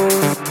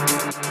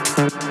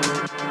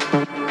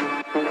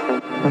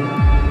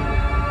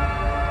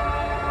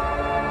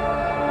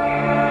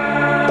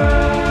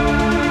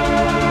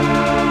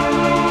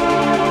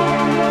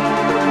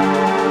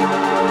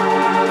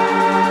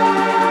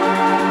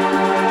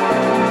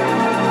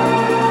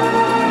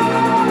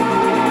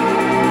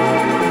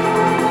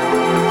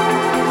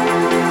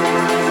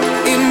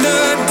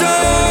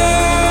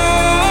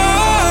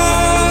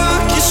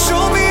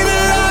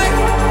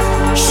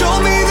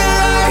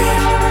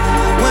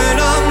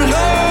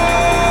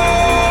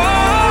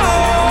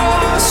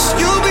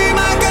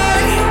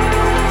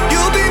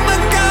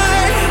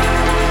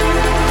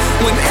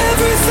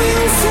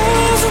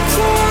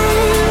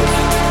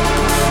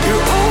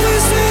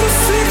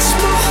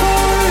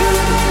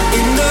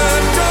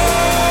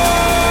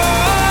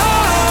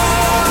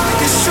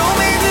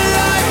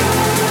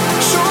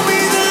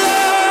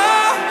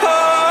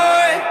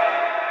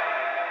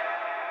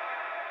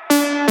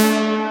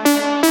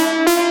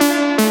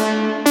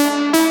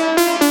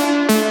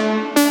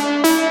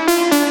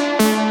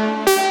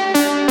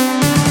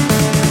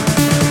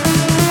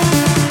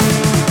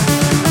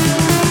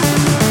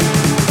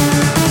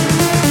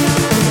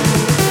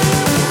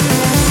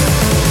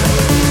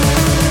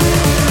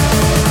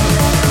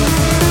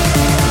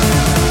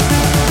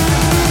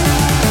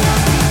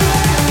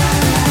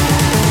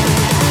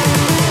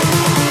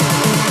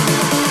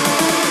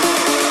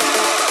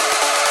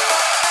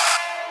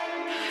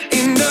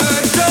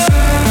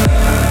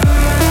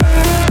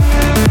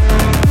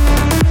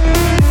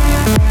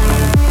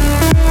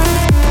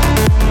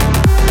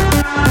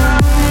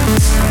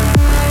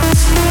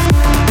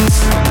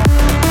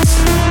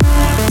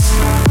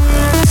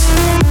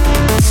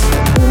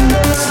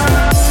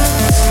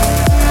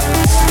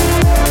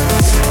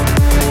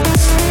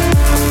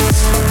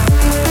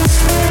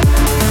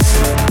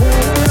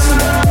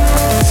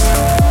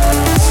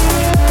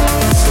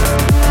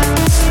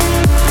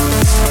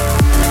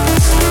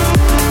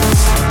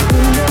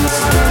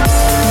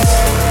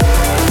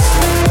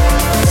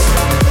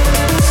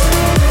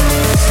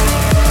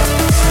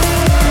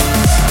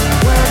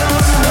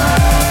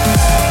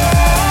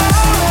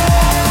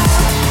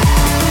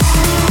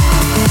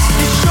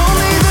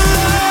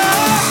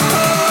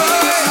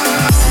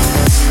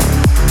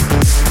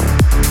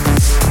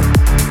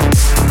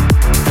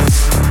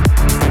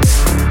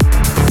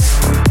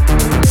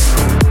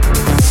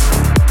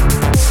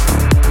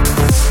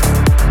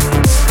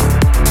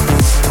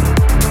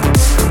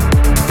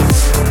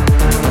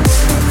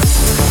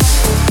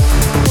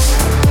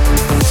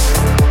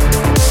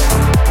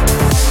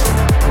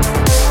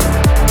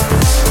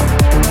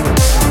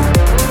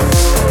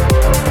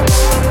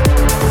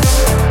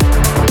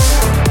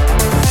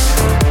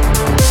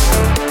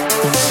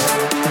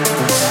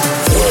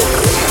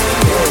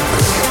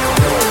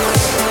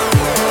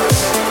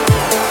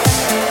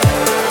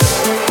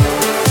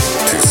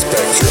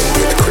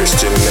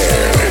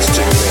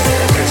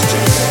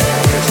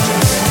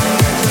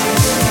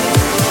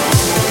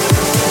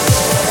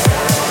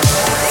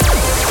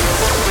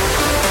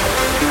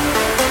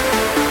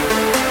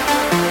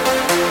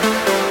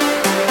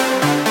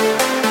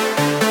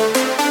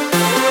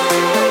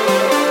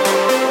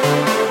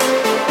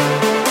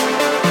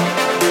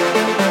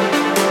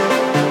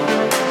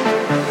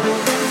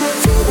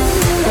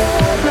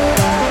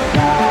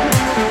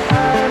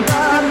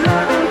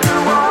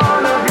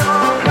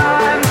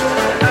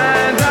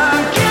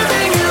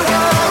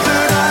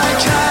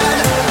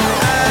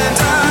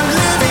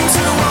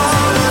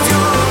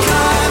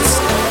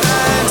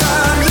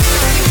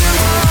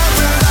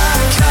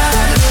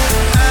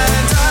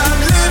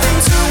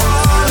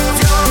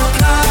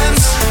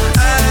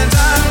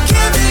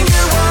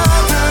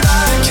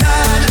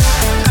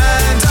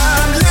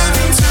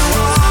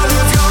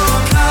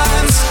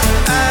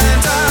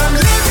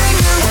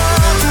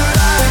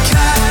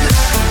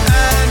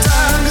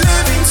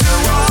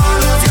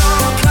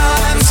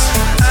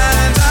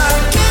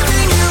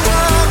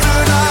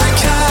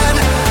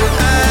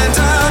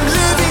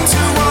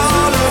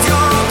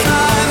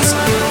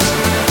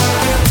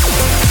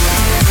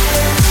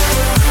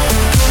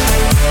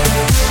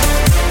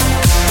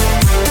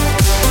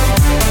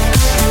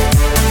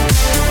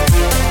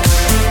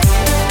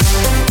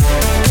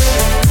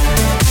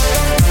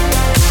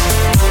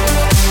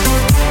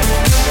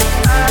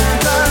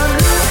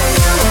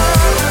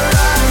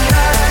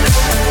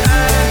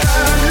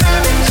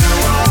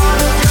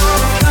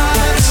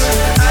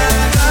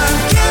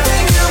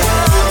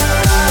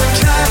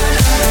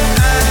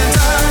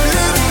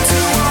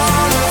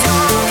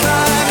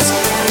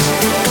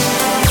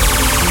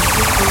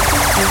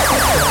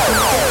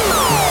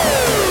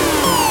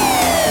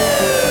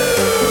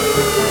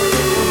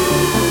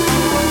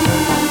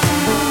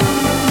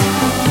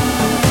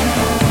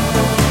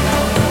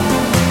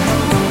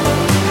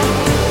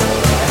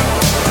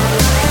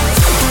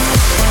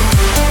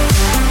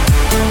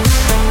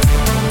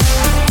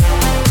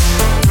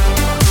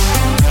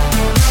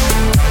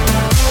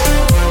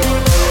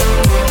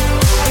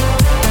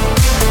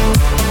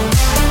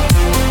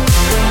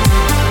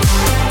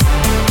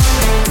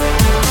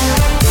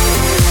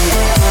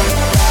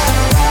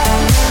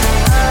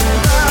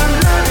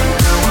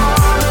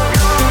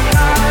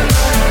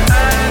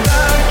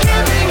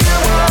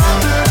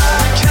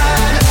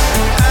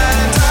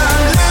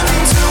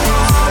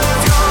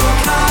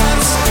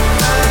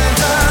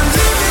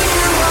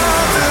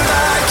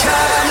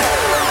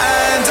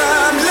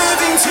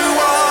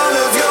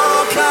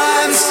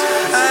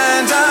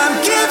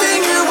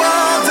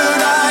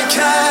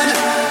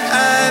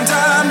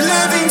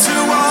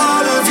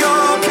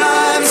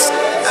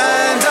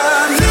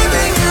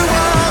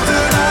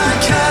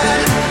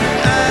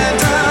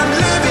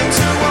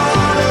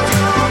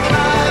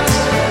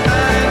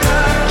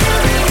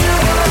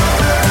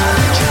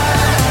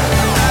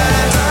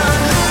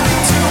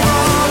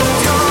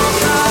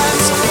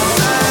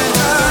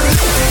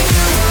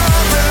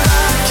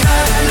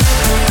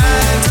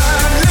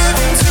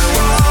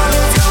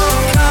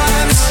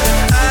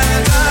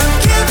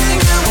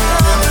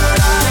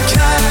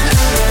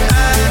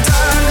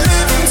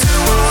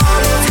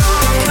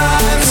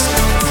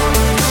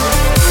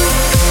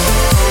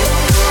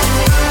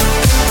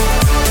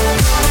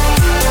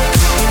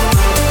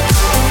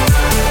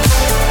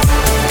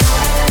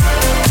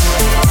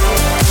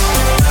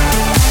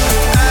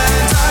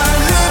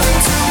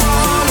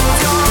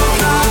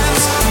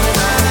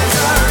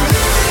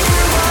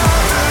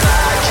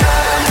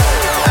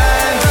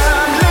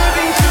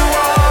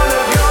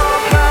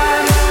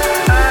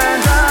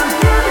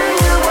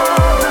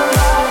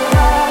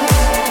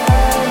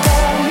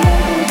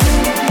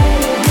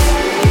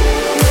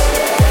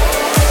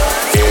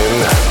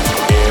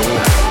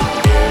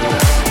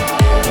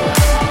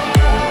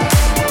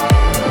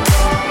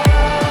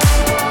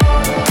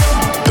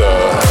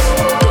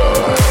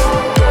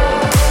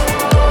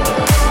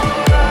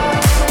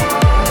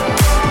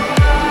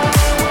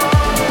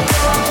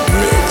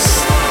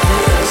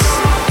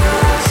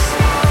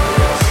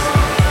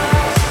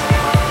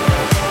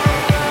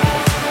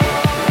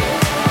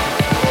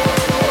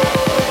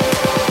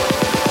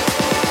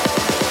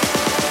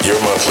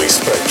 complete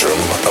spectrum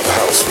of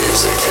house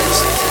music.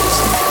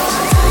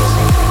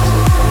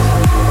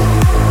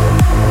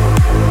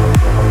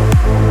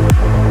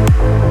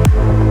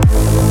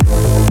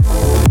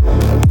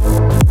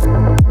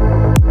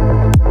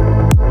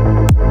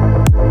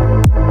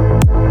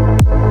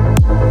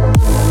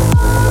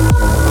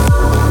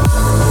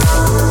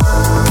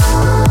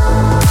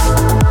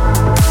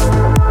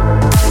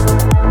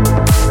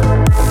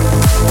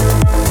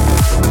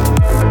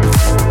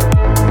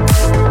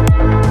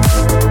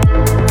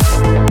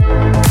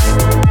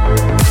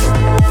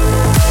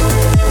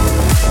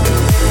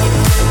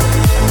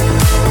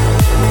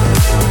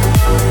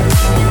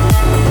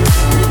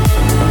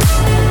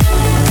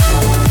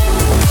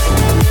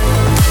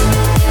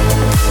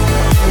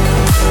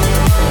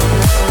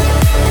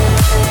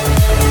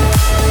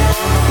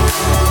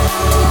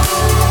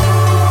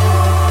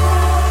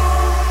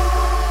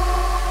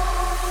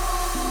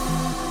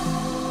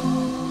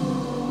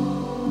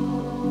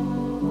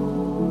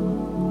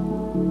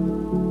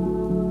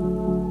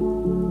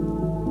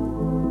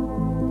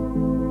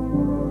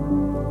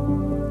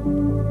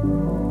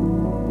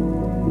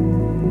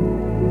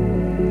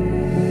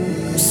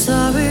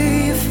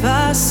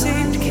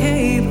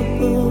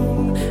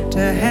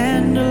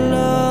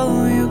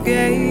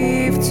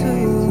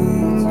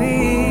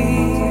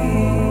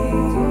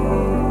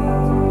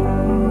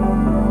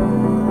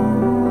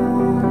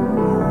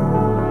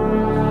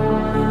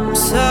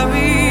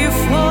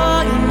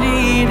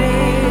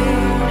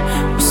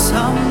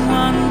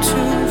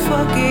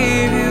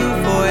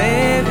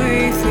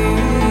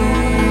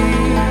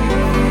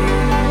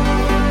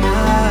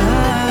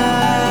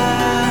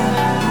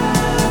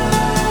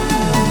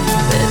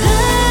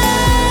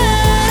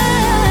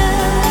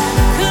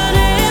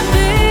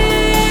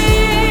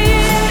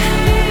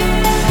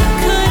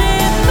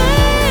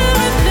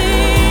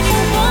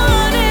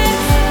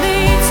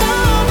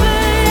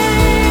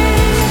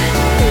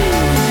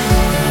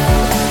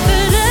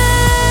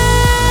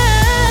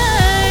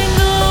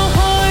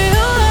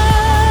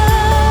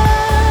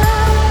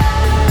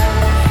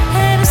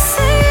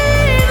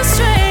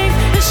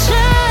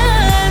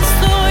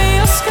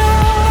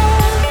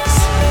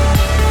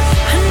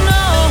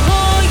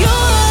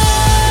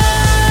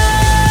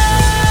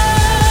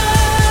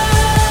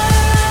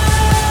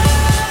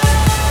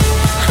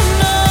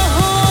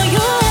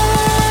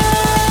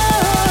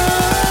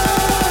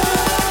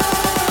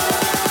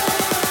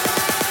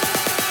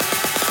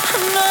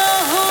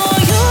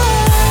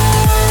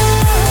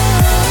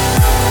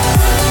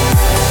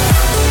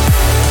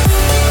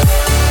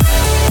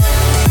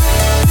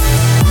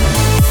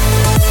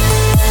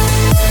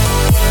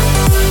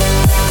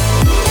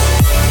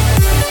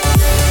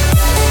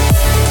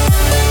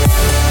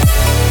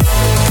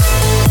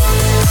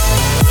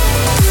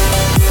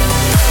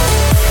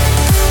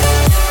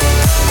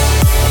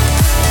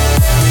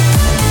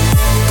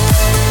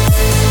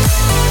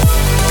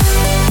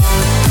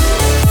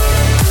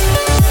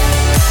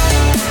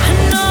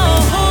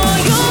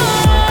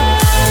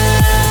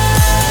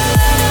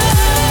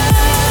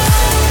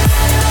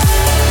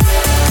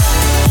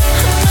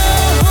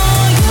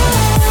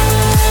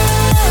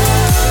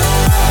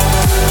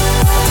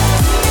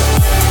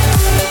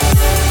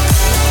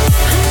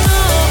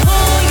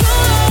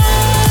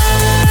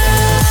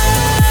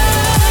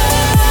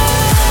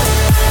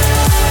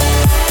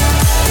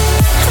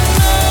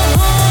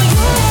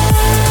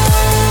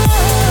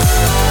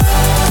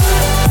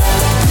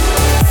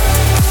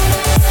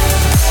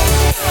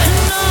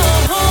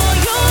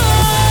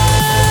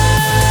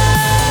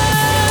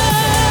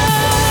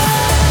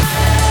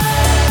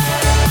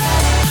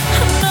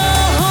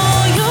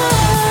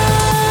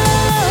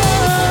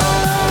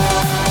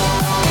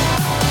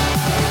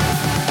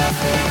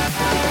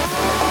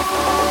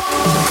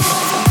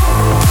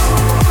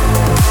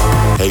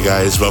 Hey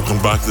guys,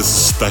 welcome back. This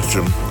is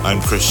Spectrum.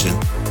 I'm Christian.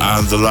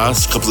 And the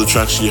last couple of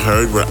tracks you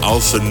heard were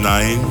Alpha 9,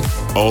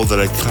 All That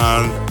I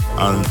Can,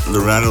 and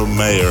Loreno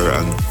Mayer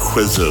and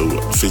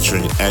Quizzo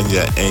featuring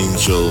Enya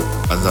Angel,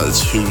 and that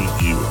is Who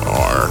You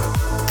Are.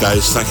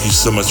 Guys, thank you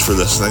so much for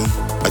listening.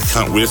 I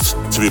can't wait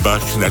to be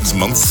back next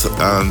month,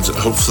 and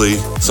hopefully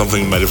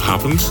something might have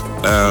happened.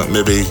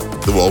 Maybe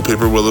the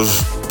wallpaper will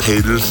have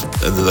painted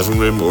in the living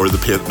room, or the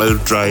paint might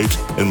have dried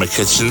in my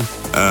kitchen,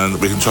 and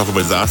we can talk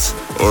about that.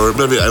 Or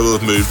maybe I will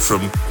have moved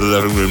from the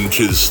living room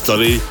to the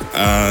study,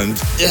 and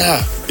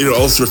yeah,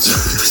 all sorts of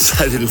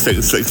exciting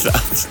things like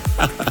that.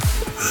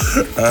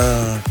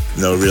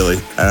 No, really.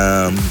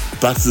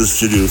 Back to the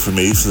studio for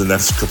me for the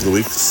next couple of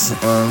weeks,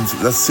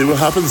 and let's see what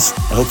happens.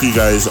 I hope you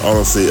guys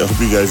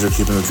are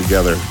keeping it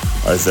together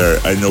out there.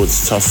 I know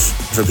it's tough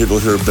for people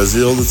who are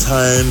busy all the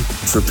time,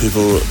 for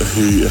people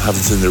who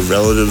haven't seen their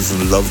relatives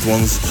and loved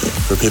ones,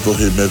 for people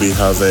who maybe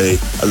have a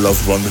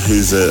loved one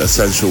who's an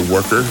essential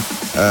worker.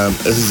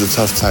 This is a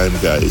tough time,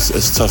 guys.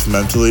 It's tough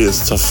mentally,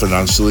 it's tough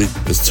financially,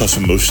 it's tough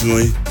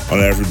emotionally on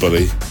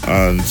everybody.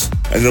 And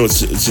I know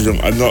it's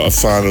I'm not a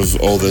fan of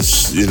all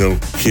this,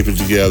 keep it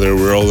together,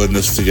 we're all in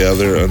this together.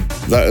 together, and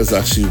that is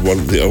actually one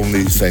of the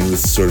only things that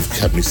sort of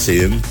kept me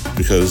sane,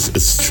 because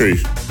it's true,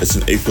 it's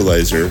an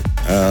equalizer,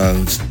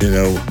 and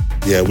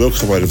we'll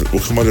come out of it.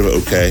 We'll come out of it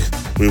okay.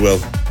 We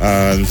will,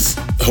 and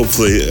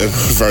hopefully in a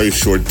very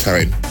short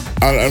time.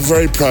 And I'm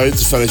very proud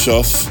to finish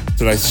off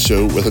tonight's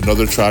show with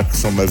another track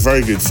from my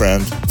very good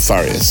friend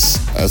Farius.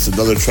 It's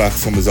another track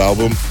from his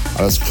album,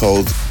 and it's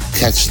called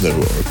Kechno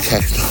or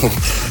Kechno.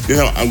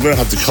 I'm going to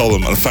have to call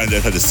him and find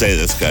out how to say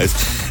this, guys.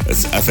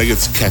 I think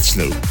it's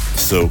Kechno.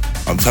 So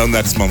until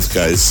next month,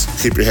 guys,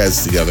 keep your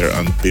heads together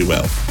and be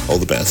well. All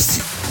the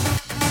best.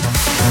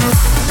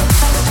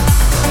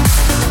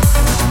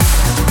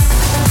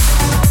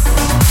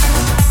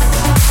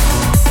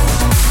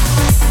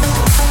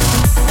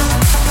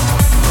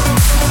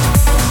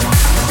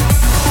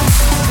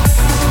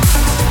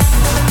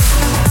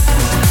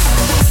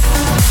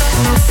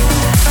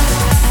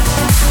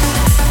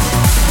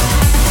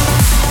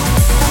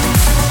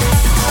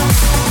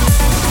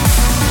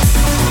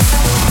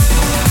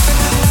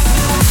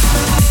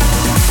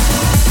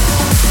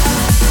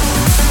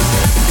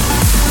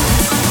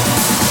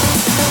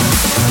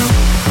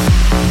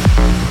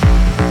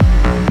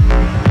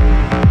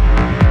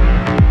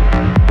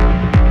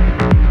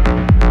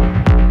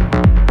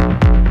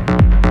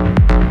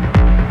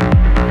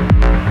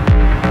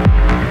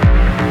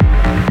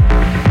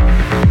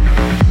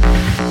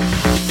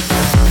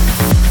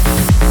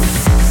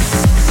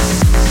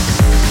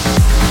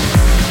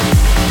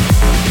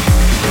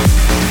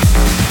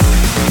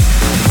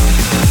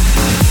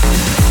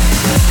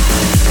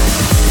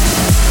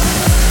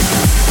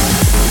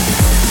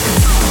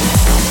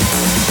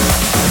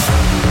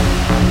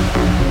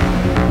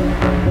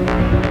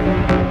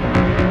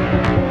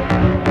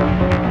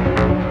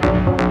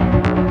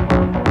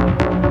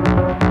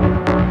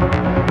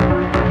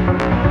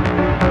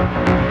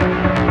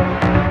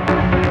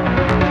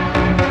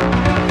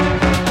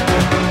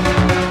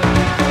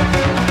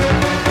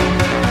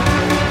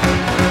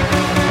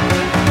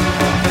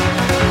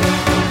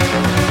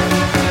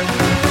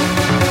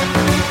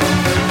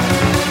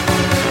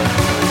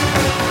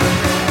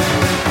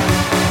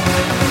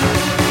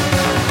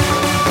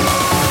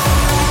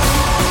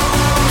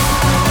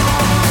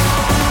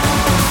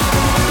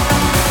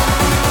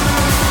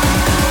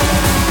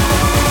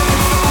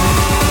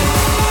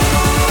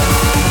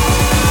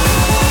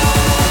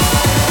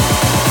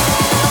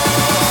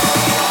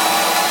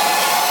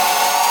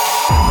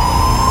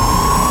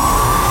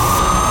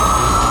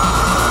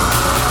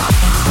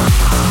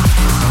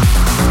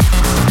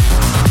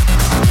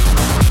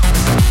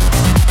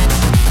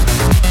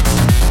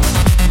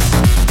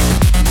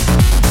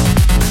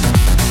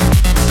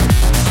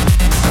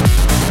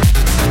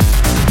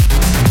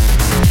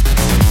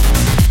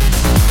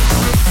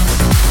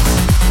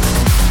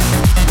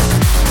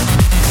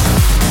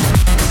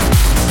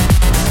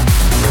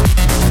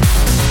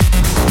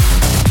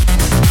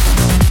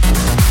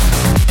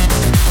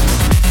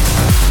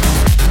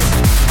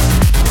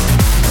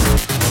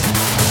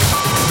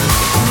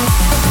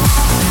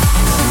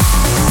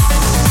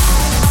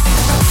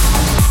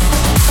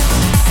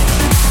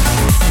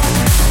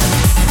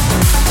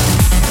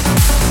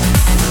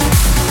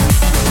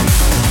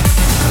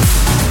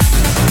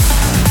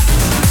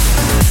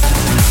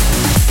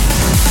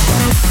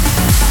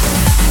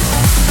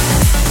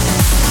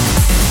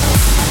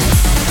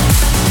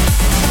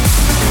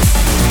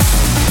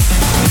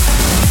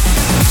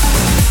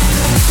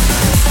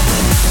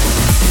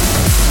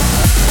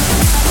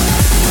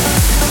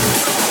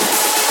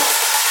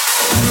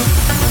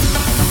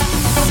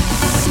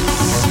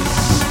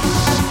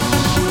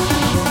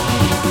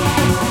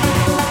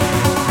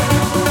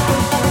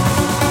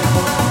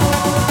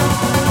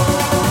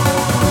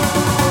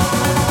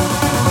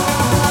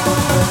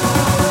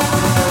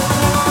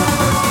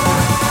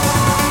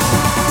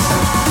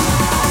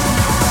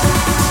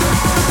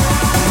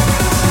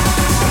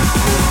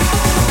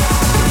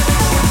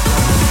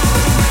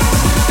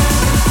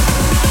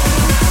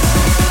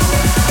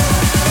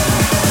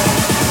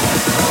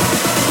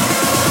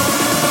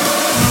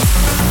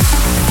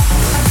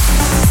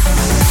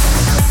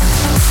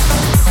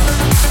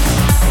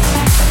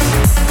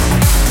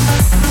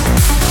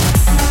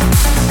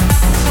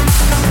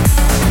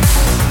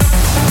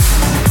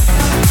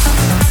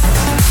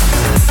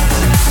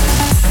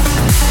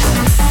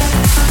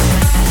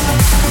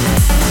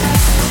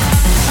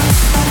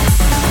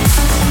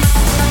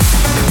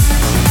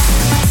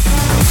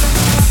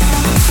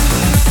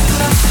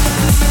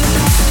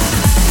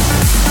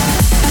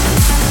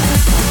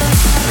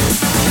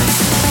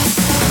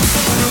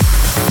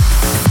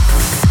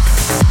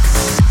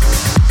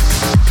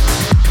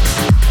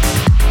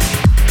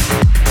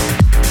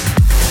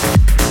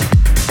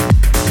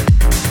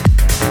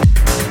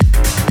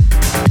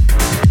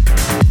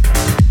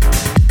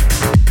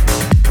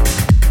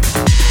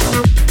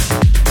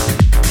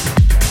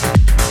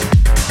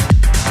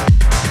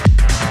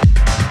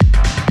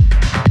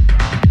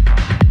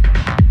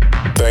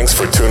 Thanks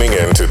for tuning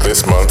in to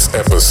this month's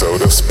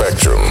episode of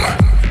Spectrum.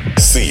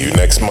 See you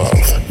next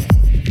month.